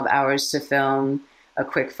 or 12 hours to film a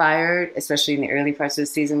quick fire, especially in the early parts of the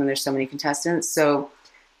season when there's so many contestants. So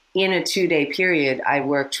in a 2-day period, I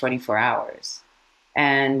work 24 hours.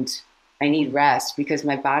 And I need rest because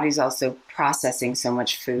my body's also processing so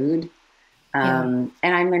much food. And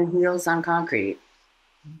I'm in heels on concrete.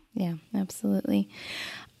 Yeah, absolutely.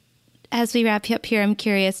 As we wrap up here, I'm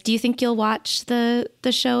curious, do you think you'll watch the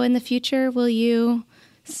show in the future? Will you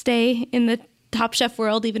stay in the Top Chef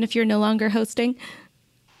world, even if you're no longer hosting?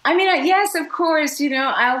 I mean, yes, of course.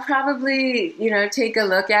 I'll probably, take a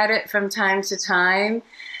look at it from time to time.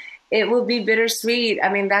 It will be bittersweet.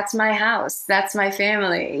 I mean, that's my house. That's my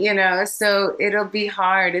family, so it'll be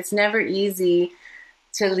hard. It's never easy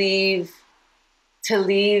to leave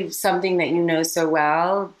something that you know so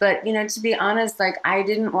well. But, to be honest, I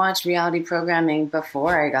didn't watch reality programming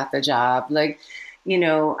before I got the job.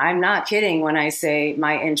 I'm not kidding when I say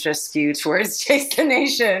my interests skew towards Taste the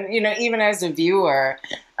Nation, even as a viewer,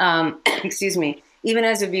 even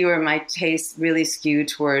as a viewer, my tastes really skewed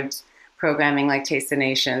towards programming like Taste the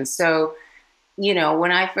Nation. So,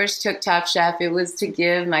 when I first took Top Chef, it was to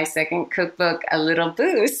give my second cookbook a little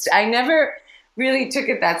boost. I never really took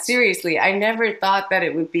it that seriously. I never thought that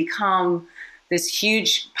it would become this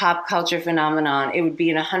huge pop culture phenomenon. It would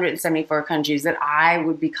be in 174 countries, that I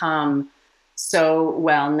would become so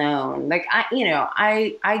well known.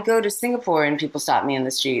 I go to Singapore and people stop me in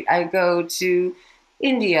the street. I go to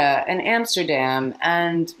India and Amsterdam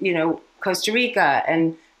and, Costa Rica,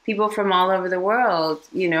 and people from all over the world,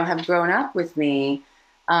 have grown up with me.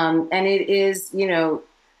 And it is,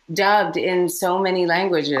 dubbed in so many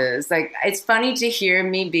languages. It's funny to hear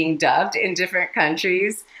me being dubbed in different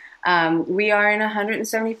countries. We are in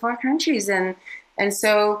 174 countries. And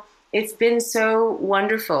so it's been so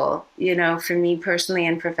wonderful, for me personally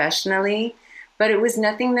and professionally. But it was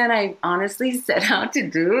nothing that I honestly set out to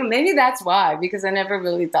do. Maybe that's why, because I never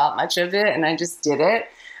really thought much of it and I just did it.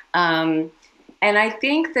 And I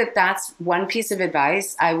think that that's one piece of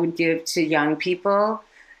advice I would give to young people.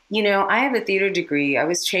 I have a theater degree. I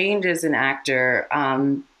was trained as an actor.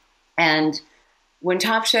 And when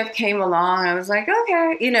Top Chef came along, I was like,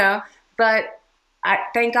 okay, but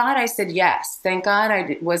thank God I said yes. Thank God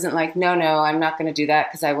I wasn't like, no, I'm not going to do that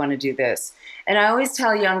because I want to do this. And I always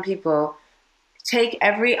tell young people, take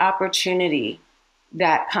every opportunity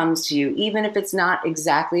that comes to you, even if it's not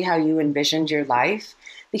exactly how you envisioned your life,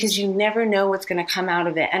 because you never know what's going to come out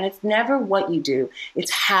of it. And it's never what you do, it's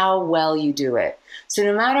how well you do it. So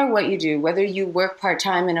no matter what you do, whether you work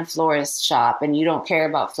part-time in a florist shop and you don't care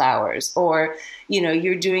about flowers, or,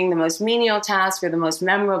 you're doing the most menial task or the most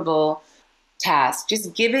memorable task,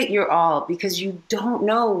 just give it your all, because you don't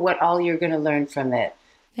know what all you're going to learn from it.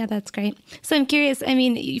 Yeah, that's great. So I'm curious,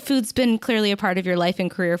 food's been clearly a part of your life and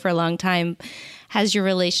career for a long time. Has your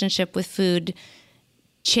relationship with food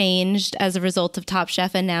changed as a result of Top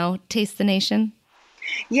Chef and now Taste the Nation?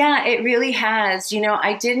 Yeah, it really has.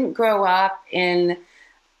 I didn't grow up in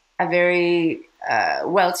a very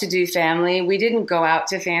well-to-do family. We didn't go out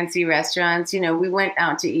to fancy restaurants. We went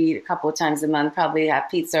out to eat a couple of times a month, probably have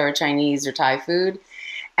pizza or Chinese or Thai food.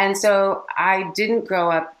 And so I didn't grow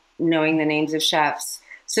up knowing the names of chefs.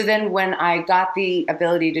 So then when I got the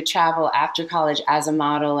ability to travel after college as a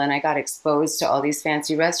model and I got exposed to all these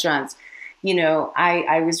fancy restaurants,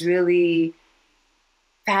 I was really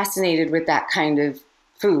fascinated with that kind of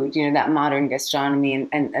food, that modern gastronomy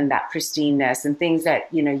and that pristineness and things that,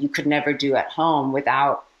 you could never do at home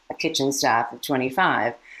without a kitchen staff of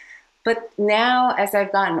 25. But now, as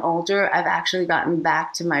I've gotten older, I've actually gotten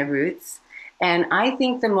back to my roots. And I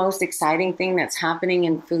think the most exciting thing that's happening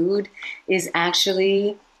in food is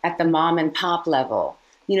actually at the mom and pop level.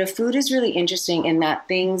 Food is really interesting in that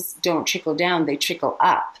things don't trickle down, they trickle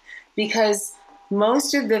up. Because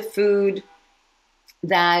most of the food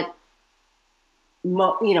that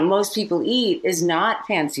most people eat is not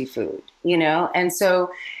fancy food, And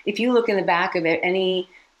so if you look in the back of any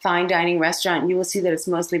fine dining restaurant, you will see that it's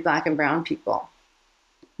mostly Black and brown people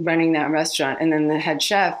running that restaurant. And then the head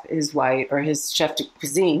chef is white, or his chef de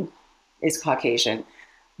cuisine is Caucasian.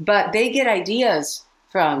 But they get ideas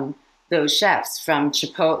from those chefs, from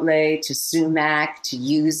chipotle to sumac to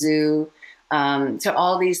yuzu, to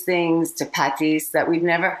all these things, to patis that we've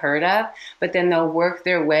never heard of, but then they'll work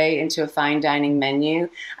their way into a fine dining menu.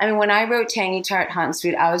 I mean, when I wrote Tangy Tart Hot and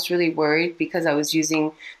Sweet, I was really worried because I was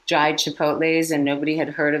using dried chipotles and nobody had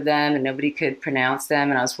heard of them and nobody could pronounce them.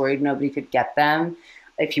 And I was worried nobody could get them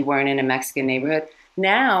if you weren't in a Mexican neighborhood.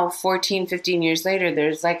 Now, 14, 15 years later,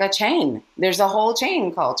 there's like a chain. There's a whole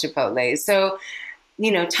chain called Chipotle. So,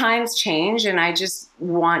 times change, and I just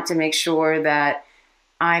want to make sure that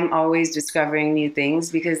I'm always discovering new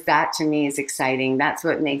things, because that to me is exciting. That's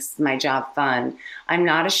what makes my job fun. I'm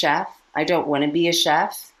not a chef. I don't want to be a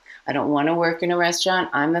chef. I don't want to work in a restaurant.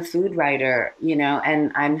 I'm a food writer,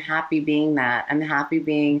 and I'm happy being that. I'm happy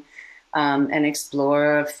being an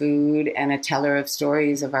explorer of food and a teller of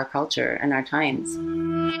stories of our culture and our times.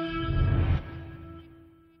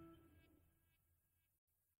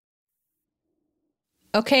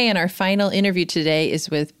 Okay, and our final interview today is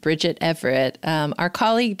with Bridget Everett. Our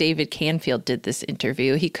colleague David Canfield did this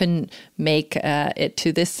interview. He couldn't make it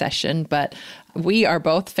to this session, but we are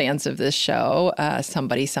both fans of this show,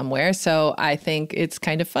 Somebody Somewhere. So I think it's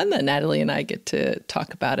kind of fun that Natalie and I get to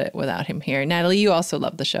talk about it without him here. Natalie, you also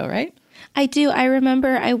love the show, right? I do. I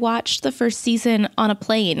remember I watched the first season on a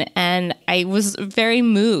plane and I was very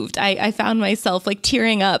moved. I found myself like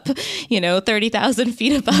tearing up, 30,000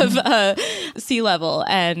 feet above sea level.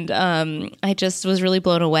 And I just was really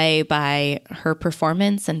blown away by her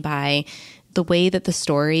performance and by the way that the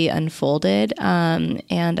story unfolded.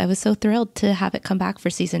 And I was so thrilled to have it come back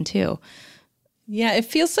for season 2. Yeah, it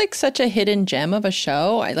feels like such a hidden gem of a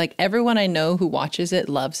show. Everyone I know who watches it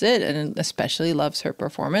loves it, and especially loves her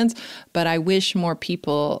performance. But I wish more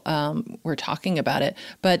people were talking about it.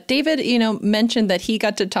 But David, mentioned that he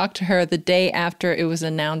got to talk to her the day after it was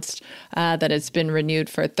announced that it's been renewed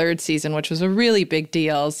for a 3rd season, which was a really big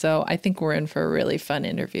deal. So I think we're in for a really fun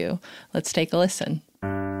interview. Let's take a listen.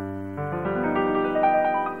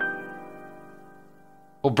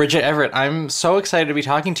 Well, Bridget Everett, I'm so excited to be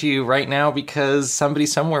talking to you right now because Somebody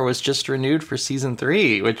Somewhere was just renewed for season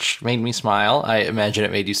 3, which made me smile. I imagine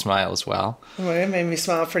it made you smile as well. Well, it made me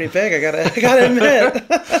smile pretty big, I gotta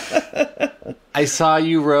admit. I saw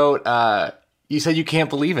you wrote, you said you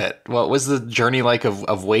can't believe it. What was the journey like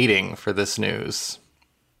of waiting for this news?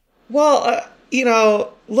 Well,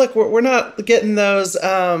 look, we're not getting those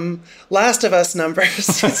Last of Us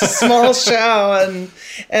numbers. It's a small show,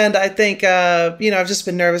 and I think I've just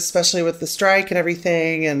been nervous, especially with the strike and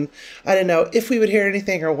everything, and I didn't know if we would hear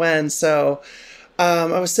anything or when. So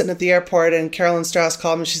I was sitting at the airport, and Carolyn Strauss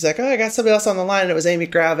called me. She's like, "Oh, I got somebody else on the line," and it was Amy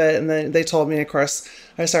Gravitt, and then they told me. And of course,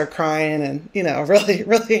 I started crying, and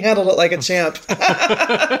really handled it like a champ.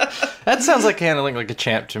 That sounds like handling like a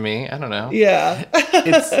champ to me. I don't know. Yeah.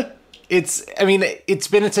 It's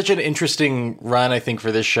been such an interesting run, I think,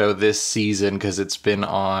 for this show this season because it's been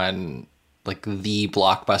on like the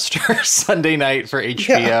blockbuster Sunday night for HBO.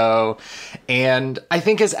 Yeah. And I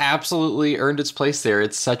think has absolutely earned its place there.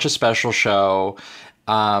 It's such a special show.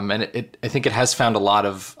 And I think it has found a lot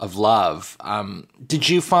of love. Did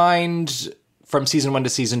you find from season 1 to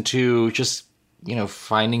season 2, just,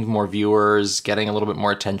 finding more viewers, getting a little bit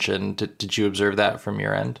more attention? Did you observe that from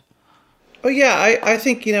your end? Oh yeah, I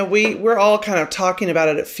think we're all kind of talking about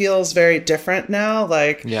it. It feels very different now.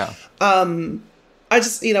 I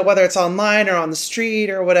just whether it's online or on the street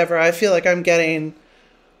or whatever, I feel like I'm getting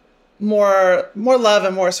more love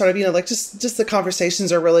and more sort of just the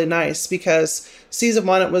conversations are really nice because season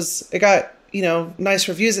 1 it got nice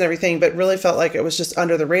reviews and everything, but really felt like it was just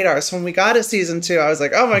under the radar. So when we got to season 2, I was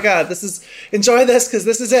like, oh my god, enjoy this because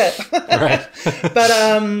this is it. Right.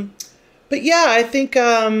 But yeah, I think.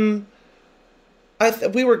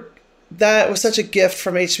 That was such a gift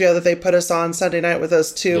from HBO that they put us on Sunday night with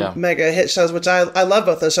those 2 mega hit shows, which I love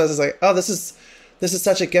both those shows. I was like, oh, this is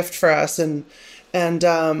such a gift for us. And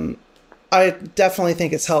I definitely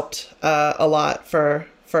think it's helped a lot for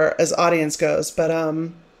as audience goes. But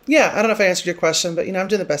yeah, I don't know if I answered your question, but I'm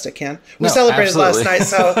doing the best I can. We celebrated last night,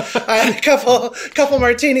 so I had a couple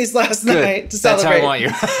martinis last night to celebrate. That's how I want you.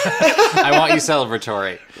 I want you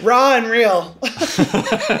celebratory. Raw and real.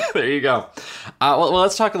 There you go. Well,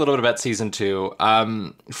 let's talk a little bit about season 2.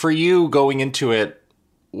 For you going into it,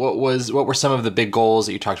 what were some of the big goals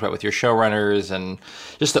that you talked about with your showrunners and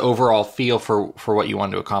just the overall feel for what you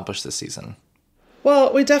wanted to accomplish this season?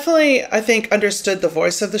 Well, we definitely, I think, understood the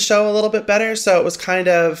voice of the show a little bit better. So it was kind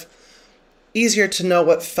of easier to know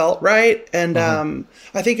what felt right. And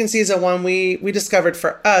I think in season 1, we discovered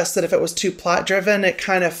for us that if it was too plot driven, it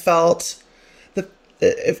kind of felt,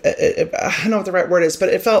 I don't know what the right word is, but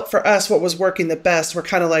it felt for us what was working the best were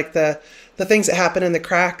kind of like the things that happen in the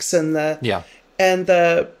cracks and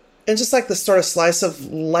and just like the sort of slice of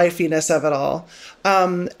lifeiness of it all.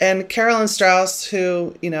 And Carolyn Strauss,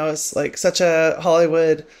 who, is like such a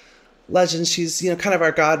Hollywood legend. She's, kind of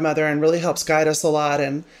our godmother and really helps guide us a lot.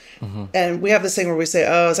 And we have this thing where we say,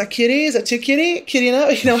 oh, is that cutie? Is that too cutie? Cutie,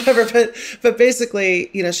 whatever. But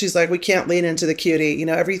basically, she's like, we can't lean into the cutie.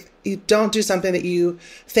 You don't do something that you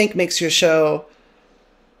think makes your show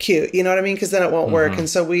cute. You know what I mean? Because then it won't work. And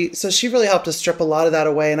so she really helped us strip a lot of that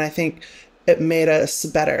away. And I think it made us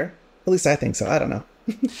better. At least I think so. I don't know.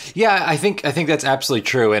 Yeah, I think that's absolutely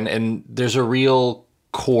true. And there's a real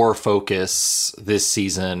core focus this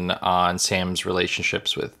season on Sam's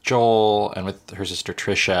relationships with Joel and with her sister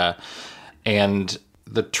Trisha, and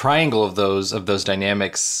the triangle of those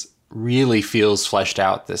dynamics really feels fleshed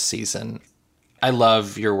out this season. I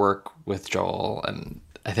love your work with Joel, and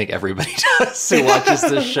I think everybody does who watches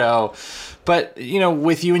this show. But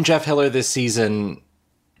with you and Jeff Hiller this season,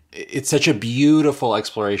 it's such a beautiful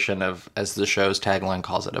exploration of, as the show's tagline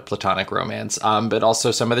calls it, a platonic romance, but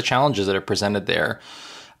also some of the challenges that are presented there.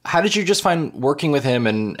 How did you just find working with him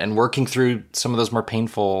and working through some of those more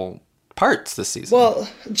painful parts this season? Well,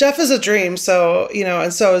 Jeff is a dream, so,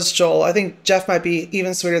 and so is Joel. I think Jeff might be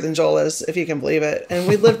even sweeter than Joel is, if you can believe it. And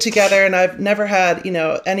we lived together, and I've never had,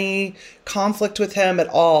 any conflict with him at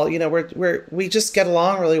all. We just get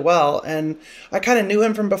along really well. And I kind of knew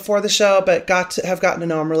him from before the show, but have gotten to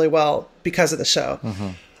know him really well because of the show.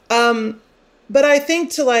 But I think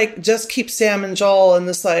to just keep Sam and Joel in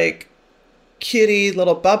this cutie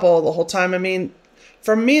little bubble the whole time. I mean,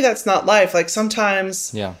 for me, that's not life.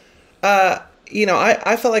 Sometimes, I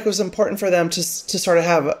felt like it was important for them to sort of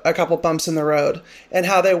have a couple bumps in the road and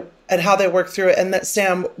how they work through it, and that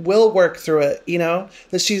Sam will work through it.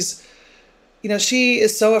 That she's, she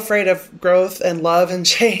is so afraid of growth and love and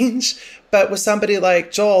change, but with somebody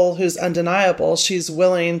like Joel, who's undeniable, she's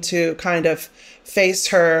willing to kind of face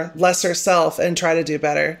her lesser self and try to do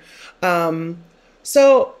better.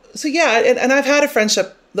 So yeah, and I've had a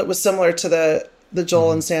friendship that was similar to the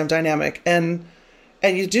Joel and Sam dynamic, and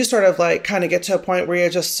you do sort of kind of get to a point where you're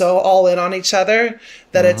just so all in on each other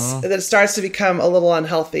that it starts to become a little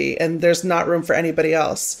unhealthy, and there's not room for anybody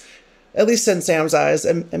else, at least in Sam's eyes,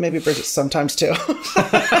 and maybe Bridget sometimes too.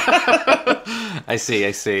 I see.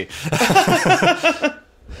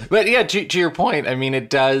 But yeah, to your point, I mean, it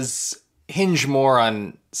does hinge more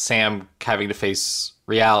on Sam having to face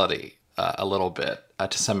reality a little bit.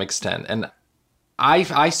 To some extent. And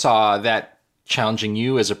I saw that challenging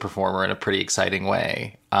you as a performer in a pretty exciting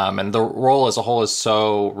way. And the role as a whole is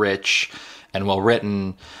so rich and well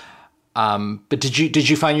written. But did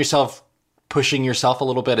you find yourself pushing yourself a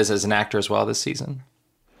little bit as an actor as well this season?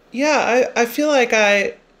 Yeah, I feel like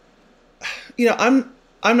I'm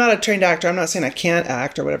not a trained actor. I'm not saying I can't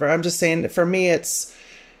act or whatever. I'm just saying that for me, I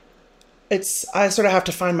sort of have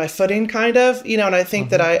to find my footing kind of, and I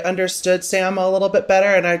think that I understood Sam a little bit better,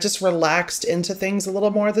 and I just relaxed into things a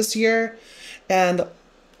little more this year and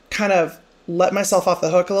kind of let myself off the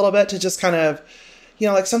hook a little bit to just kind of,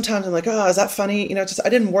 sometimes I'm like, oh, is that funny? I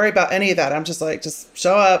didn't worry about any of that. I'm just just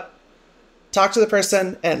show up, talk to the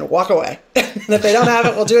person and walk away. And if they don't have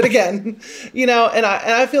it, we'll do it again, and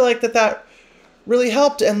I feel like that really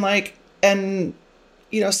helped. And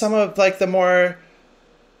some of the more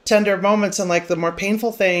tender moments and the more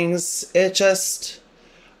painful things, I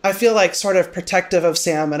feel sort of protective of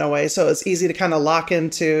Sam in a way. So it's easy to kind of lock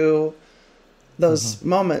into those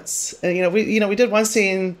moments. And, we did one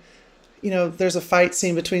scene, there's a fight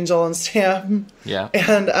scene between Joel and Sam. Yeah.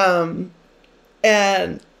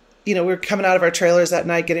 And, we were coming out of our trailers that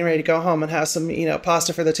night, getting ready to go home and have some,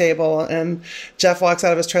 pasta for the table. And Jeff walks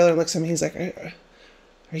out of his trailer and looks at me. He's like,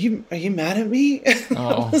 Are you mad at me?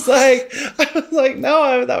 Oh. I was like,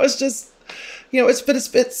 no, that was just,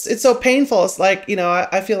 it's so painful. It's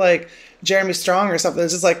I feel like Jeremy Strong or something.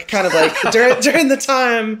 It's just kind of during the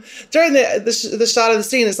time, during the shot of the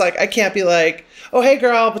scene, it's I can't be oh, hey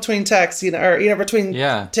girl, between texts, or, between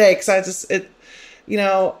takes. I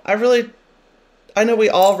know we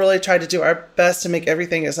all really tried to do our best to make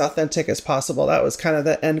everything as authentic as possible. That was kind of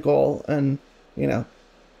the end goal, and,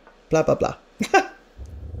 blah, blah, blah.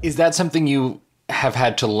 Is that something you have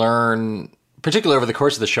had to learn, particularly over the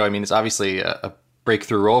course of the show? I mean, it's obviously a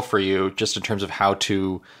breakthrough role for you just in terms of how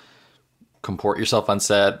to comport yourself on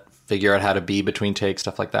set, figure out how to be between takes,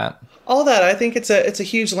 stuff like that? All that. I think it's a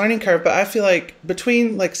huge learning curve, but I feel like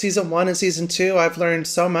between like season 1 and season 2, I've learned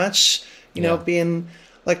so much, you know, being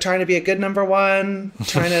like trying to be a good number one,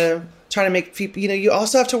 trying to make people, you know, you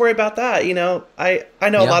also have to worry about that. You know, I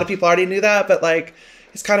know a lot of people already knew that, but like,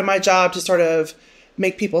 it's kind of my job to sort of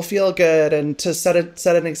make people feel good and to set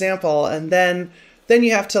an example. And then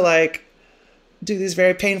you have to like do these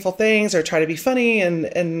very painful things or try to be funny.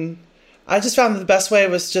 And I just found that the best way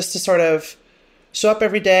was just to sort of show up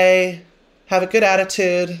every day, have a good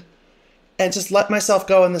attitude, and just let myself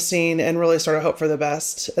go in the scene and really sort of hope for the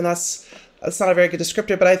best. And that's not a very good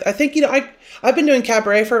descriptor, but I think, you know, I've been doing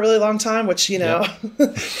cabaret for a really long time, which, you know,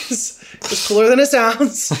 is cooler than it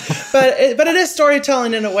sounds, but it is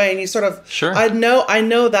storytelling in a way. And you sort of, I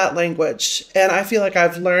know that language, and I feel like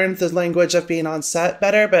I've learned the language of being on set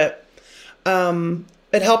better, but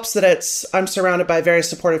it helps that I'm surrounded by very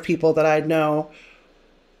supportive people that I know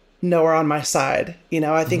are on my side. You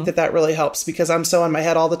know, I think that really helps because I'm so in my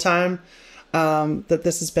head all the time, that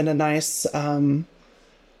this has been a nice,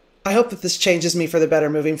 I hope that this changes me for the better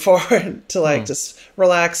moving forward to like just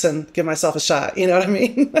relax and give myself a shot. You know what I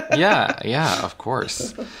mean? Yeah, of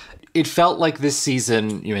course. It felt like this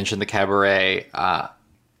season, you mentioned the cabaret.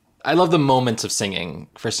 I love the moments of singing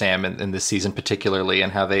for Sam in this season particularly,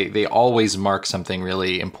 and how they always mark something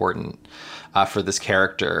really important for this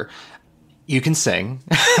character. You can sing.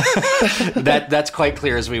 That's quite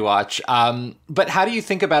clear as we watch. But how do you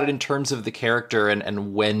think about it in terms of the character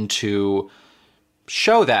and when to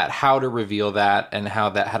show that, how to reveal that, and how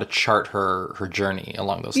to chart her journey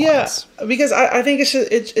along those lines? Yeah, because I think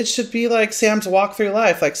it should be like Sam's walk through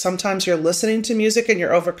life. Like sometimes you're listening to music and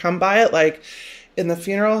you're overcome by it. Like in the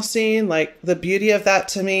funeral scene, like the beauty of that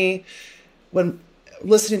to me, when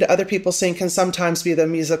listening to other people sing can sometimes be the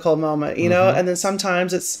musical moment, you know, and then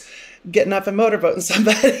sometimes it's getting up and motorboating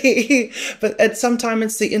somebody, but sometimes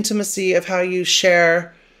it's the intimacy of how you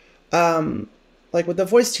share, like with the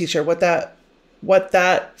voice teacher, what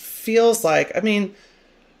that feels like. I mean,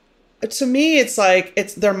 to me, it's like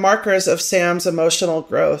they're markers of Sam's emotional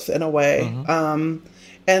growth in a way.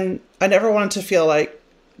 And I never wanted to feel like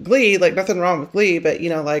Glee, like nothing wrong with Glee, but you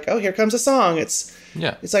know, like, oh, here comes a song. It's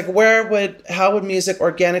like, how would music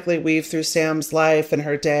organically weave through Sam's life and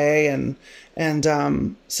her day? And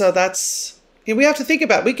so that's, you know, we have to think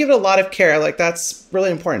about, we give it a lot of care. Like that's really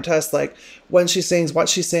important to us, like when she sings, what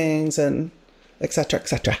she sings, and et cetera, et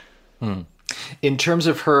cetera. In terms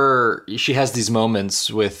of her, she has these moments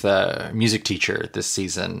with a music teacher this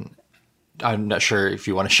season. I'm not sure if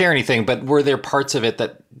you want to share anything, but were there parts of it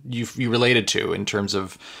that you related to in terms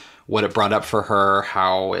of what it brought up for her,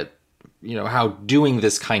 how doing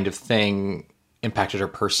this kind of thing impacted her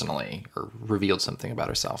personally or revealed something about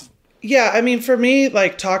herself? Yeah, I mean, for me,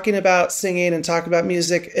 like talking about singing and talking about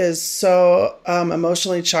music is so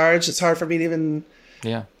emotionally charged. It's hard for me to even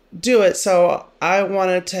do it. So I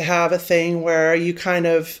wanted to have a thing where you kind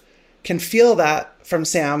of can feel that from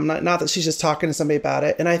Sam, not that she's just talking to somebody about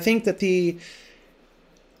it. And I think that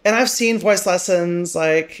and I've seen voice lessons,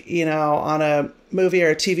 like, you know, on a movie or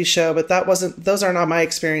a TV show, but those are not my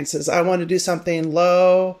experiences. I want to do something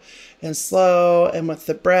low and slow and with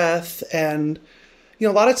the breath. And, you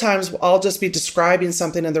know, a lot of times I'll just be describing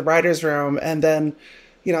something in the writer's room and then,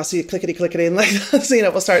 you know, I'll see clickety and like, so, you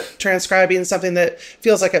know, we'll start transcribing something that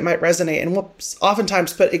feels like it might resonate. And we'll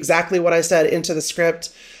oftentimes put exactly what I said into the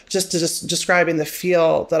script, just describing the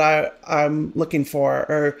feel that I'm looking for,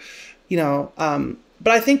 or, you know,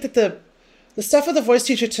 but I think that the stuff with the voice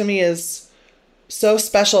teacher to me is so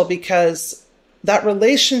special because that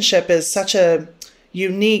relationship is such a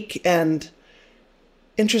unique and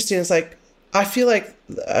interesting. It's like, I feel like,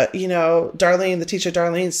 you know, the teacher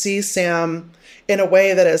Darlene sees Sam in a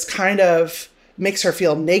way that is kind of makes her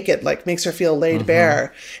feel naked, like makes her feel laid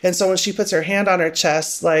bare. And so when she puts her hand on her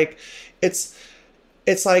chest, like it's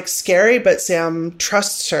like scary, but Sam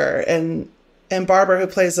trusts her. And Barbara, who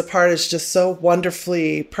plays the part, is just so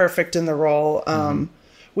wonderfully perfect in the role.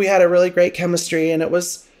 We had a really great chemistry, and it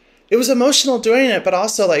was emotional doing it, but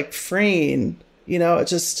also like freeing, you know. It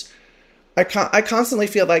just, I constantly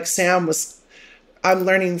feel like I'm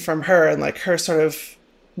learning from her, and like her sort of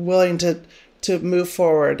willing to move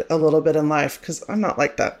forward a little bit in life, because I'm not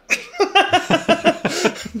like that.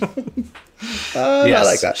 Yes, not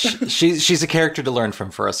like that. She's a character to learn from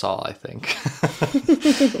for us all, I think.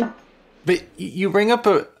 But you bring up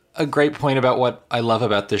a great point about what I love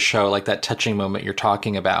about this show, like that touching moment you're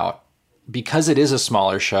talking about. Because it is a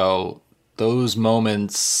smaller show, those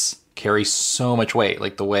moments carry so much weight,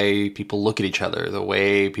 like the way people look at each other, the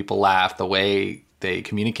way people laugh, the way they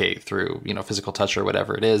communicate through, you know, physical touch or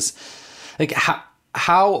whatever it is. Like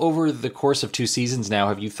How over the course of 2 seasons now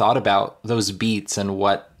have you thought about those beats and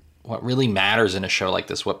what really matters in a show like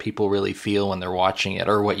this, what people really feel when they're watching it,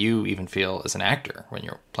 or what you even feel as an actor when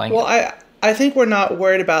you're playing it? Well, I think we're not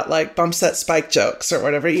worried about like bump set spike jokes or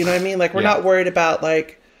whatever, you know what I mean? Like we're not worried about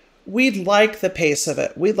like, we like the pace of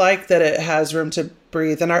it. We like that it has room to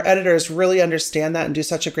breathe, and our editors really understand that and do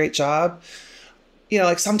such a great job. You know,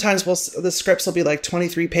 like sometimes the scripts will be like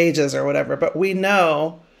 23 pages or whatever, but we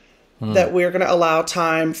know that we're going to allow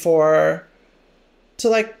time to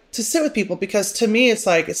sit with people, because to me, it's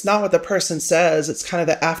like, it's not what the person says. It's kind of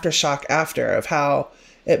the aftershock after of how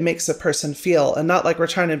it makes a person feel, and not like we're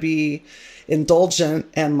trying to be indulgent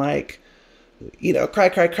and like, you know, cry,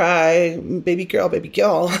 cry, cry, baby girl, baby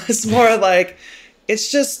girl. It's more like,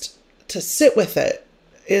 it's just to sit with it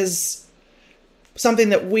is something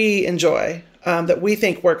that we enjoy, that we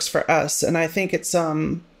think works for us. And I think it's,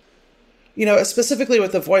 you know, specifically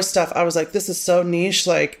with the voice stuff, I was like, this is so niche.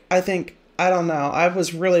 Like, I don't know. I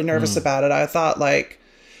was really nervous about it. I thought like,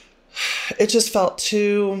 it just felt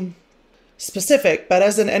too specific, but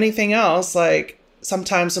as in anything else, like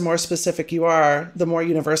sometimes the more specific you are, the more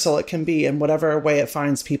universal it can be in whatever way it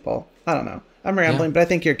finds people. I don't know. I'm rambling, but I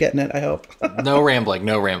think you're getting it, I hope. No rambling.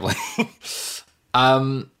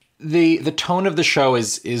 The tone of the show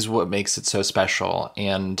is what makes it so special.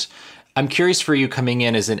 And I'm curious for you coming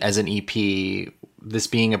in as an EP, this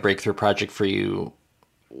being a breakthrough project for you,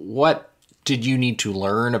 what did you need to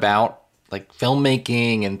learn about like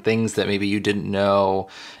filmmaking and things that maybe you didn't know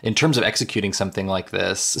in terms of executing something like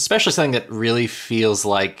this, especially something that really feels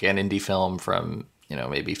like an indie film from, you know,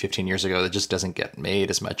 maybe 15 years ago that just doesn't get made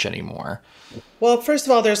as much anymore? Well, first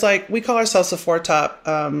of all, there's like, we call ourselves a four top.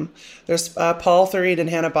 There's Paul Thureed and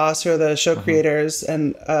Hannah Boss, who are the show creators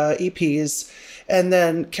and EPs, and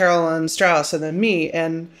then Carolyn Strauss, and then me.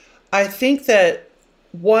 And I think that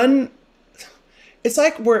it's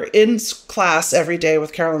like we're in class every day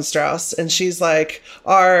with Carolyn Strauss, and she's like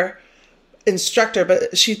our instructor,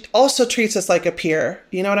 but she also treats us like a peer.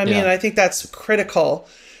 You know what I mean? And I think that's critical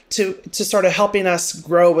to sort of helping us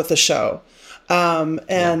grow with the show.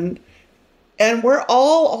 And we're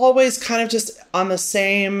all always kind of just on the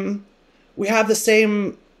same, we have the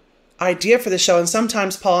same idea for the show. And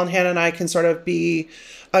sometimes Paul and Hannah and I can sort of be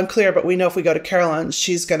unclear, but we know if we go to Carolyn,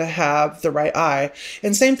 she's going to have the right eye.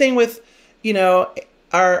 And same thing with, you know,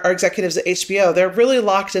 our executives at HBO. They're really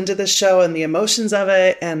locked into this show and the emotions of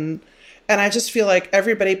it. And I just feel like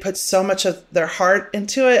everybody puts so much of their heart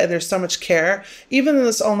into it, and there's so much care. Even though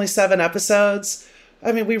there's only 7 episodes,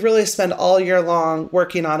 I mean, we really spend all year long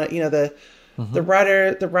working on it. You know, the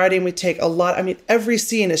writing, we take a lot. I mean, every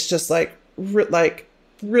scene is just like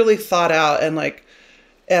really thought out, and I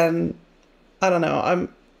don't know.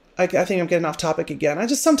 I think I'm getting off topic again. I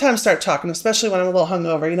just sometimes start talking, especially when I'm a little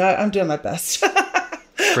hungover. You know, I'm doing my best.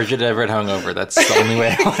 Bridget Everett hungover. That's the only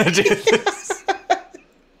way I want to do this.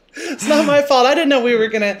 It's not my fault. I didn't know we were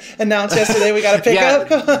going to announce yesterday we got to pick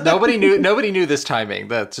up. Nobody knew this timing.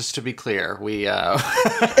 But just to be clear, we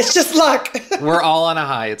it's just luck. We're all on a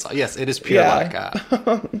high. It is pure luck.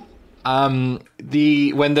 When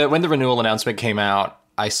the renewal announcement came out,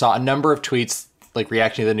 I saw a number of tweets like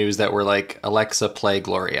reacting to the news that were like, Alexa, play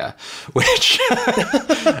Gloria, which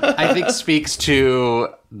I think speaks to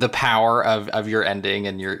the power of your ending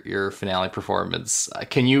and your finale performance.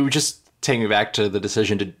 Can you just take me back to the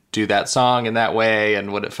decision to do that song in that way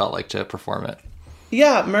and what it felt like to perform it?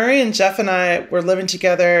 Yeah, Murray and Jeff and I were living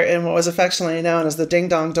together in what was affectionately known as the Ding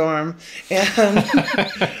Dong Dorm.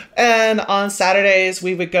 And on Saturdays,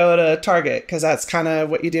 we would go to Target, because that's kind of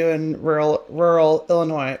what you do in rural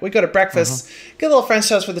Illinois. We go to breakfast, get a little French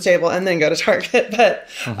toast for the table, and then go to Target. But,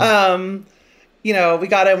 you know, we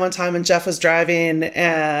got in one time and Jeff was driving,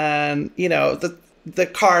 and, you know, the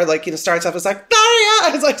car, like, you know, starts up, it's like, Daria!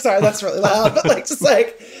 I was like, sorry, that's really loud. But, like, just,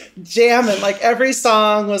 like, jamming. Like, every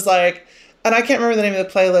song was, like, and I can't remember the name of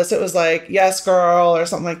the playlist. It was like Yes Girl or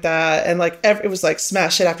something like that. And like it was like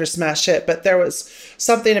smash hit after smash hit. But there was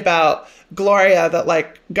something about Gloria that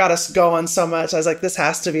like got us going so much. I was like, this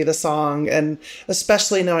has to be the song. And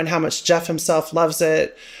especially knowing how much Jeff himself loves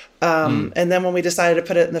it. And then when we decided to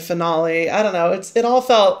put it in the finale, I don't know, it all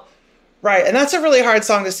felt right. And that's a really hard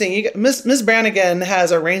song to sing. Miss Brannigan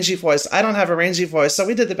has a rangy voice. I don't have a rangy voice. So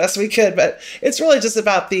we did the best we could. But it's really just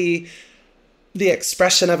about the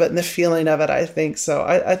expression of it and the feeling of it, I think. So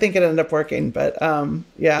I think it ended up working, but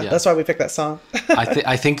that's why we picked that song.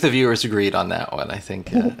 I think the viewers agreed on that one. I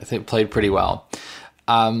think it played pretty well.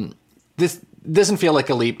 This doesn't feel like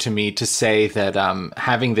a leap to me to say that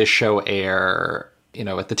having this show air, you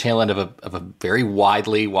know, at the tail end of a very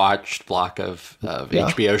widely watched block of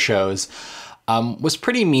HBO shows was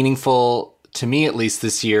pretty meaningful to me, at least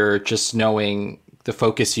this year, just knowing the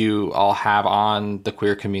focus you all have on the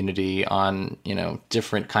queer community, on,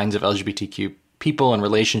 different kinds of LGBTQ people and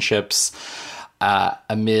relationships,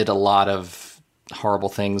 amid a lot of horrible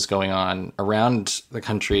things going on around the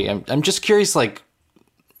country. I'm just curious, like,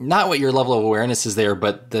 not what your level of awareness is there,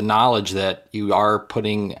 but the knowledge that you are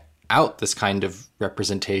putting out this kind of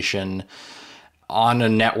representation on a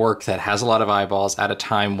network that has a lot of eyeballs at a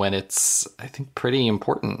time when it's, I think, pretty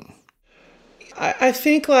important. I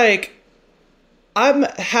think, like, I'm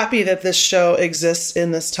happy that this show exists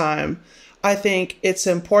in this time. I think it's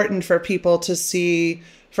important for people to see,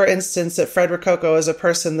 for instance, that Fred Rococo is a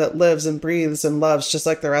person that lives and breathes and loves just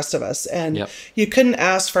like the rest of us. And you couldn't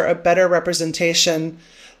ask for a better representation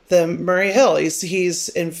than Murray Hill. He's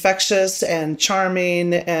infectious and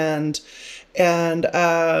charming and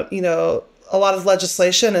a lot of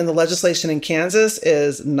legislation, and the legislation in Kansas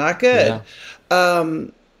is not good. Yeah.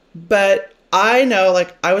 But I know,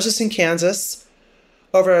 like, I was just in Kansas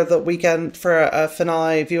over the weekend for a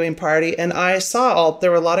finale viewing party, and I saw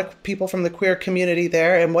there were a lot of people from the queer community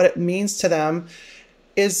there, and what it means to them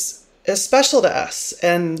is special to us.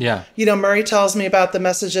 And, Murray tells me about the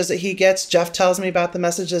messages that he gets. Jeff tells me about the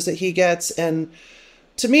messages that he gets. And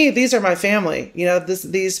to me, these are my family.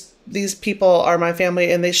 These people are my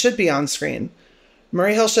family, and they should be on screen.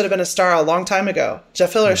 Murray Hill should have been a star a long time ago.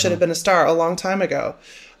 Jeff Hiller should have been a star a long time ago.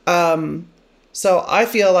 So I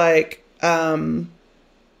feel like, my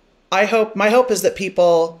hope is that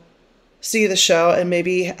people see the show and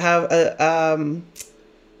maybe have a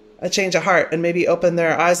change of heart and maybe open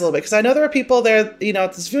their eyes a little bit. Because I know there are people there, at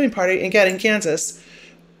this viewing party, again, in Kansas,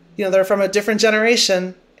 they're from a different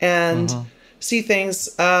generation and see things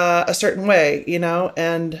a certain way,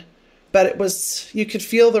 but it was, you could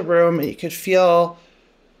feel the room, and you could feel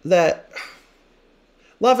that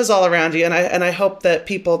love is all around you. And I hope that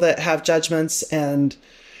people that have judgments and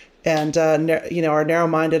are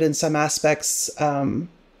narrow-minded in some aspects, that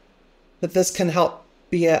this can help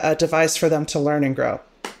be a device for them to learn and grow.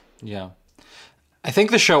 Yeah. I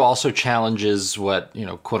think the show also challenges what,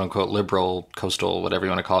 quote unquote, liberal, coastal, whatever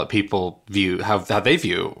you want to call it, people view, how they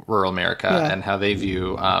view rural America and how they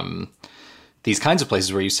view these kinds of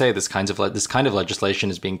places where you say this kind of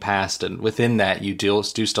legislation is being passed. And within that, you do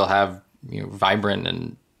still have, vibrant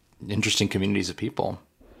and interesting communities of people.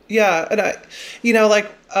 Yeah. And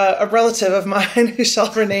a relative of mine who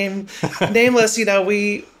shall remain nameless,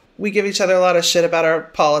 we give each other a lot of shit about our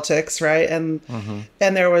politics, right? And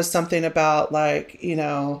there was something about, like,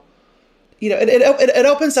 it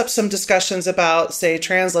opens up some discussions about, say,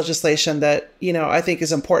 trans legislation that, I think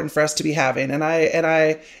is important for us to be having. And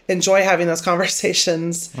I enjoy having those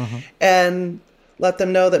conversations and let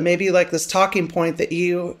them know that maybe, like, this talking point that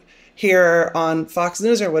you hear on Fox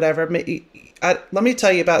News or whatever, let me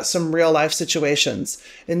tell you about some real life situations,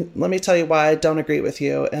 and let me tell you why I don't agree with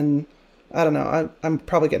you. And I don't know, I'm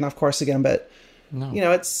probably getting off course again, but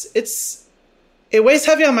it weighs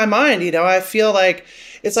heavy on my mind. I feel like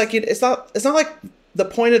it's not like the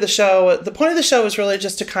point of the show. The point of the show is really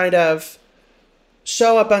just to kind of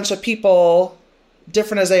show a bunch of people,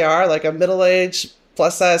 different as they are, like a middle-aged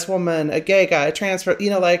plus-size woman, a gay guy, a trans,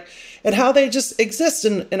 and how they just exist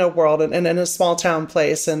in a world and in a small town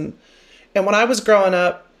place. And when I was growing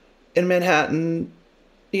up in Manhattan,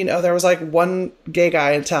 there was like one gay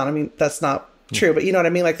guy in town. I mean, that's not true, but you know what I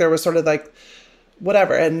mean? Like, there was sort of like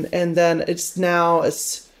whatever. And then it's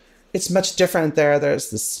much different there. There's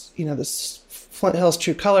this, this Flint Hills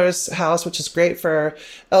True Colors house, which is great for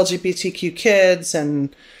LGBTQ kids.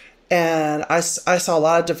 And I saw a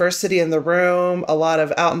lot of diversity in the room, a lot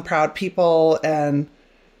of out and proud people. And,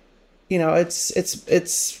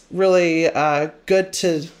 it's really good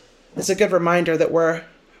it's a good reminder that we're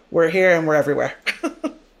here and we're everywhere.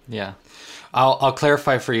 Yeah. I'll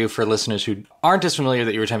clarify for you, for listeners who aren't as familiar,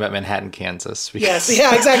 that you were talking about Manhattan, Kansas. Yes,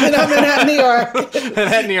 yeah, exactly. Not Manhattan, New York.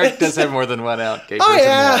 Manhattan, New York does have more than one gay person. Oh,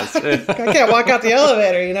 yeah. I can't walk out the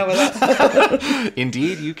elevator, without...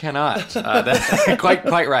 Indeed, you cannot. That's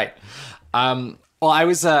quite right. Well, I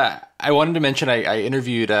wanted to mention, I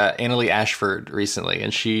interviewed Annalee Ashford recently,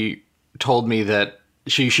 and she told me that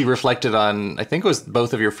she reflected on, I think it was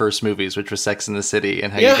both of your first movies, which was Sex and the City,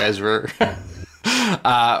 and how you guys were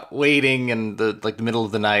waiting in the middle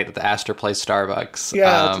of the night at the Astor Place Starbucks.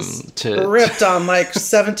 Yeah, ripped on like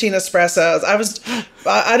 17 espressos.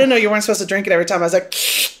 I didn't know you weren't supposed to drink it every time. I was like,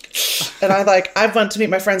 and I went to meet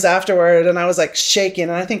my friends afterward, and I was like shaking,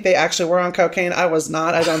 and I think they actually were on cocaine. I was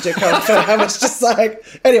not. I don't do coke, but I was just like,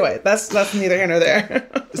 anyway, that's neither here nor there.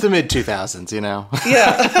 It's the mid 2000s,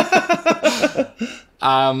 Yeah.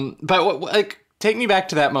 But Take me back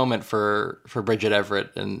to that moment for Bridget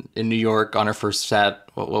Everett in New York on her first set.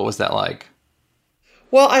 What was that like?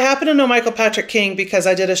 Well, I happen to know Michael Patrick King because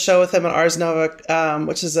I did a show with him at Ars Nova,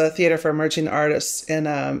 which is a theater for emerging artists in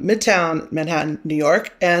Midtown Manhattan, New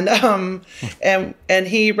York. And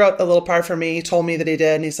he wrote a little part for me. He told me that he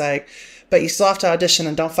did. And he's like, but you still have to audition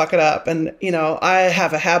and don't fuck it up. And, you know, I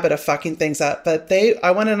have a habit of fucking things up. But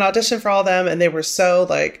I went and auditioned for all of them, and they were so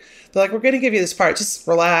like, they're like, we're going to give you this part. Just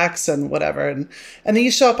relax and whatever. And then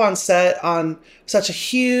you show up on set on such a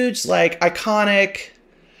huge, like, iconic...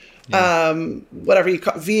 whatever you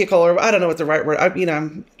call vehicle, or I don't know what the right word.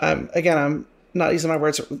 I'm not using my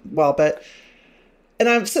words well, and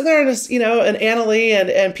I'm sitting there, and and Annalee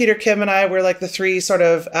and Peter Kim and I were like the three sort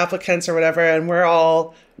of applicants or whatever, and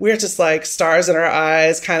we're just like stars in our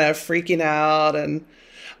eyes, kind of freaking out, and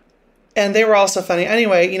they were all so funny.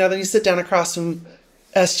 Anyway, then you sit down across from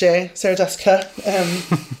SJ, Sarah Jessica,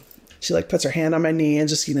 she like puts her hand on my knee and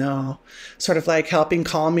just, sort of like helping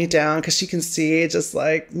calm me down because she can see just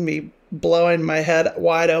like me blowing my head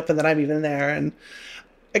wide open that I'm even there. And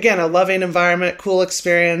again, a loving environment, cool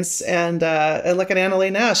experience. And look at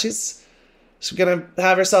Annalee now. She's going to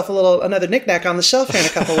have herself another knickknack on the shelf here in a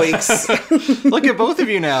couple weeks. Look at both of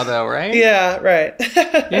you now, though, right? Yeah, right.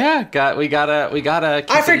 Yeah, we gotta.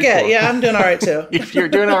 I forget. Yeah, I'm doing all right too. You're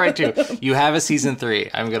doing all right too. You have a season 3.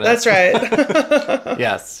 That's right.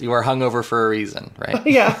 Yes, you are hungover for a reason, right?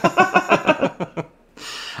 Yeah.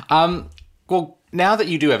 Well, now that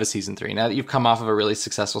you do have a season 3, now that you've come off of a really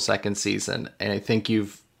successful second season, and I think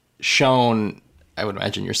you've shown, I would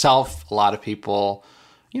imagine yourself, a lot of people,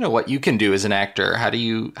 what you can do as an actor. How do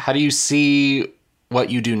you see what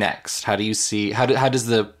you do next? How do you see how does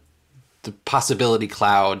the possibility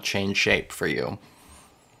cloud change shape for you?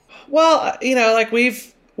 Well, like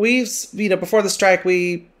we've before the strike,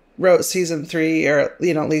 we wrote season 3, or at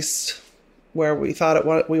least where we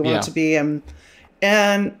thought we wanted to be, and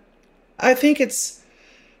I think it's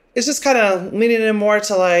just kind of leaning in more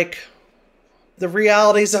to like the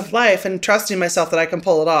realities of life and trusting myself that I can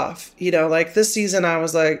pull it off. Like this season, I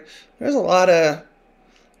was like, there's a lot of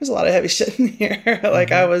heavy shit in here.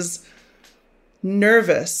 Like I was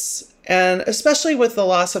nervous, and especially with the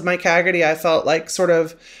loss of Mike Haggerty, I felt like sort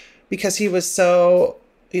of because he was so,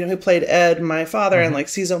 he played Ed, my father, in like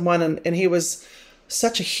season 1, and he was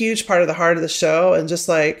such a huge part of the heart of the show, and just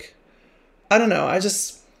like, I don't know,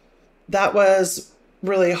 that was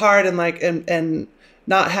really hard, and like, and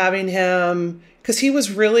not having him, because he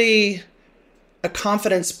was really a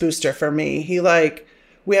confidence booster for me.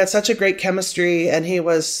 We had such a great chemistry, and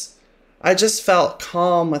I just felt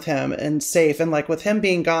calm with him and safe. And like with him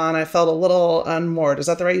being gone, I felt a little unmoored. Is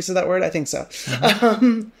that the right use of that word? I think so.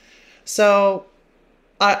 So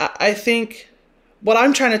I think what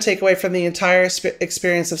I'm trying to take away from the entire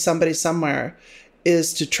experience of Somebody Somewhere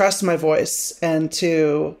is to trust my voice and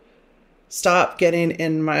to stop getting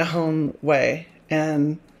in my own way.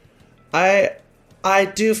 And I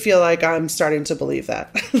do feel like I'm starting to believe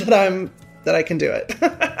that I can do it.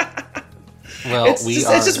 Well, it's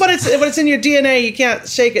just when it's in your DNA, you can't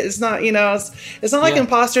shake it. It's not, it's not like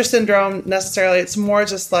imposter syndrome necessarily. It's more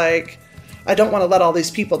just like, I don't want to let all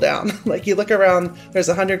these people down. Like you look around, there's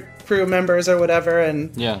 100 crew members or whatever,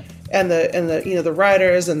 and the the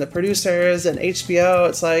writers and the producers and HBO.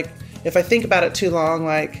 It's like, if I think about it too long,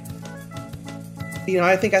 like,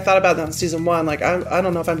 I think I thought about that in season 1. Like, I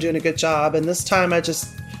don't know if I'm doing a good job. And this time I just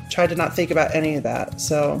tried to not think about any of that.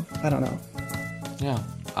 So I don't know. Yeah.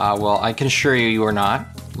 Well, I can assure you are not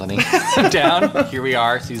letting down. Here we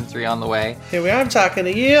are, season 3 on the way. Here we are. I'm talking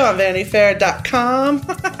to you on VanityFair.com.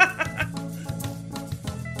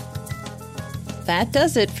 That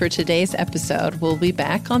does it for today's episode. We'll be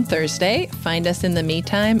back on Thursday. Find us in the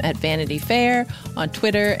meantime at Vanity Fair, on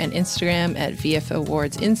Twitter and Instagram at VF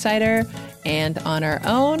Awards Insider, and on our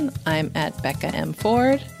own, I'm at Becca M.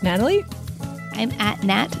 Ford. Natalie? I'm at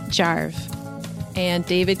Nat Jarv. And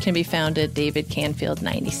David can be found at David Canfield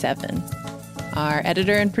 97. Our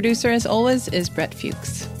editor and producer, as always, is Brett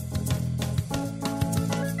Fuchs.